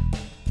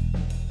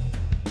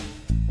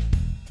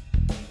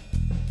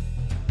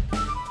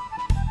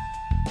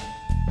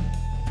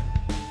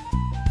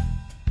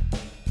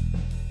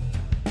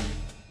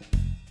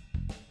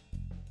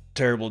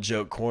 Terrible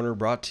Joke Corner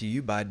brought to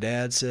you by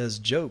Dad Says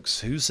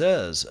Jokes. Who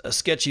says? A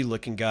sketchy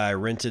looking guy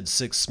rented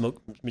 6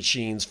 smoke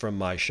machines from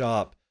my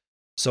shop,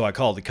 so I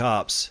called the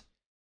cops.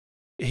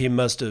 He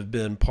must have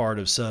been part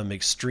of some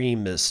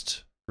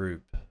extremist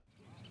group.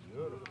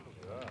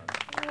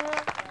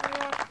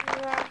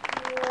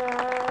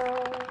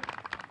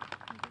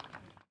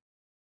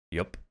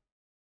 Yep.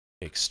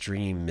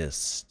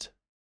 Extremist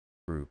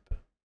group.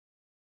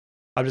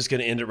 I'm just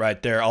going to end it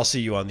right there. I'll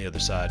see you on the other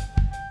side.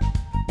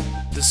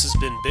 This has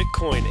been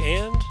Bitcoin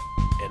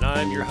and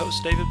I'm your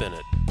host, David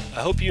Bennett.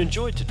 I hope you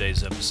enjoyed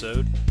today's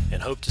episode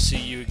and hope to see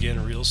you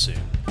again real soon.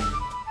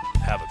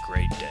 Have a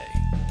great day.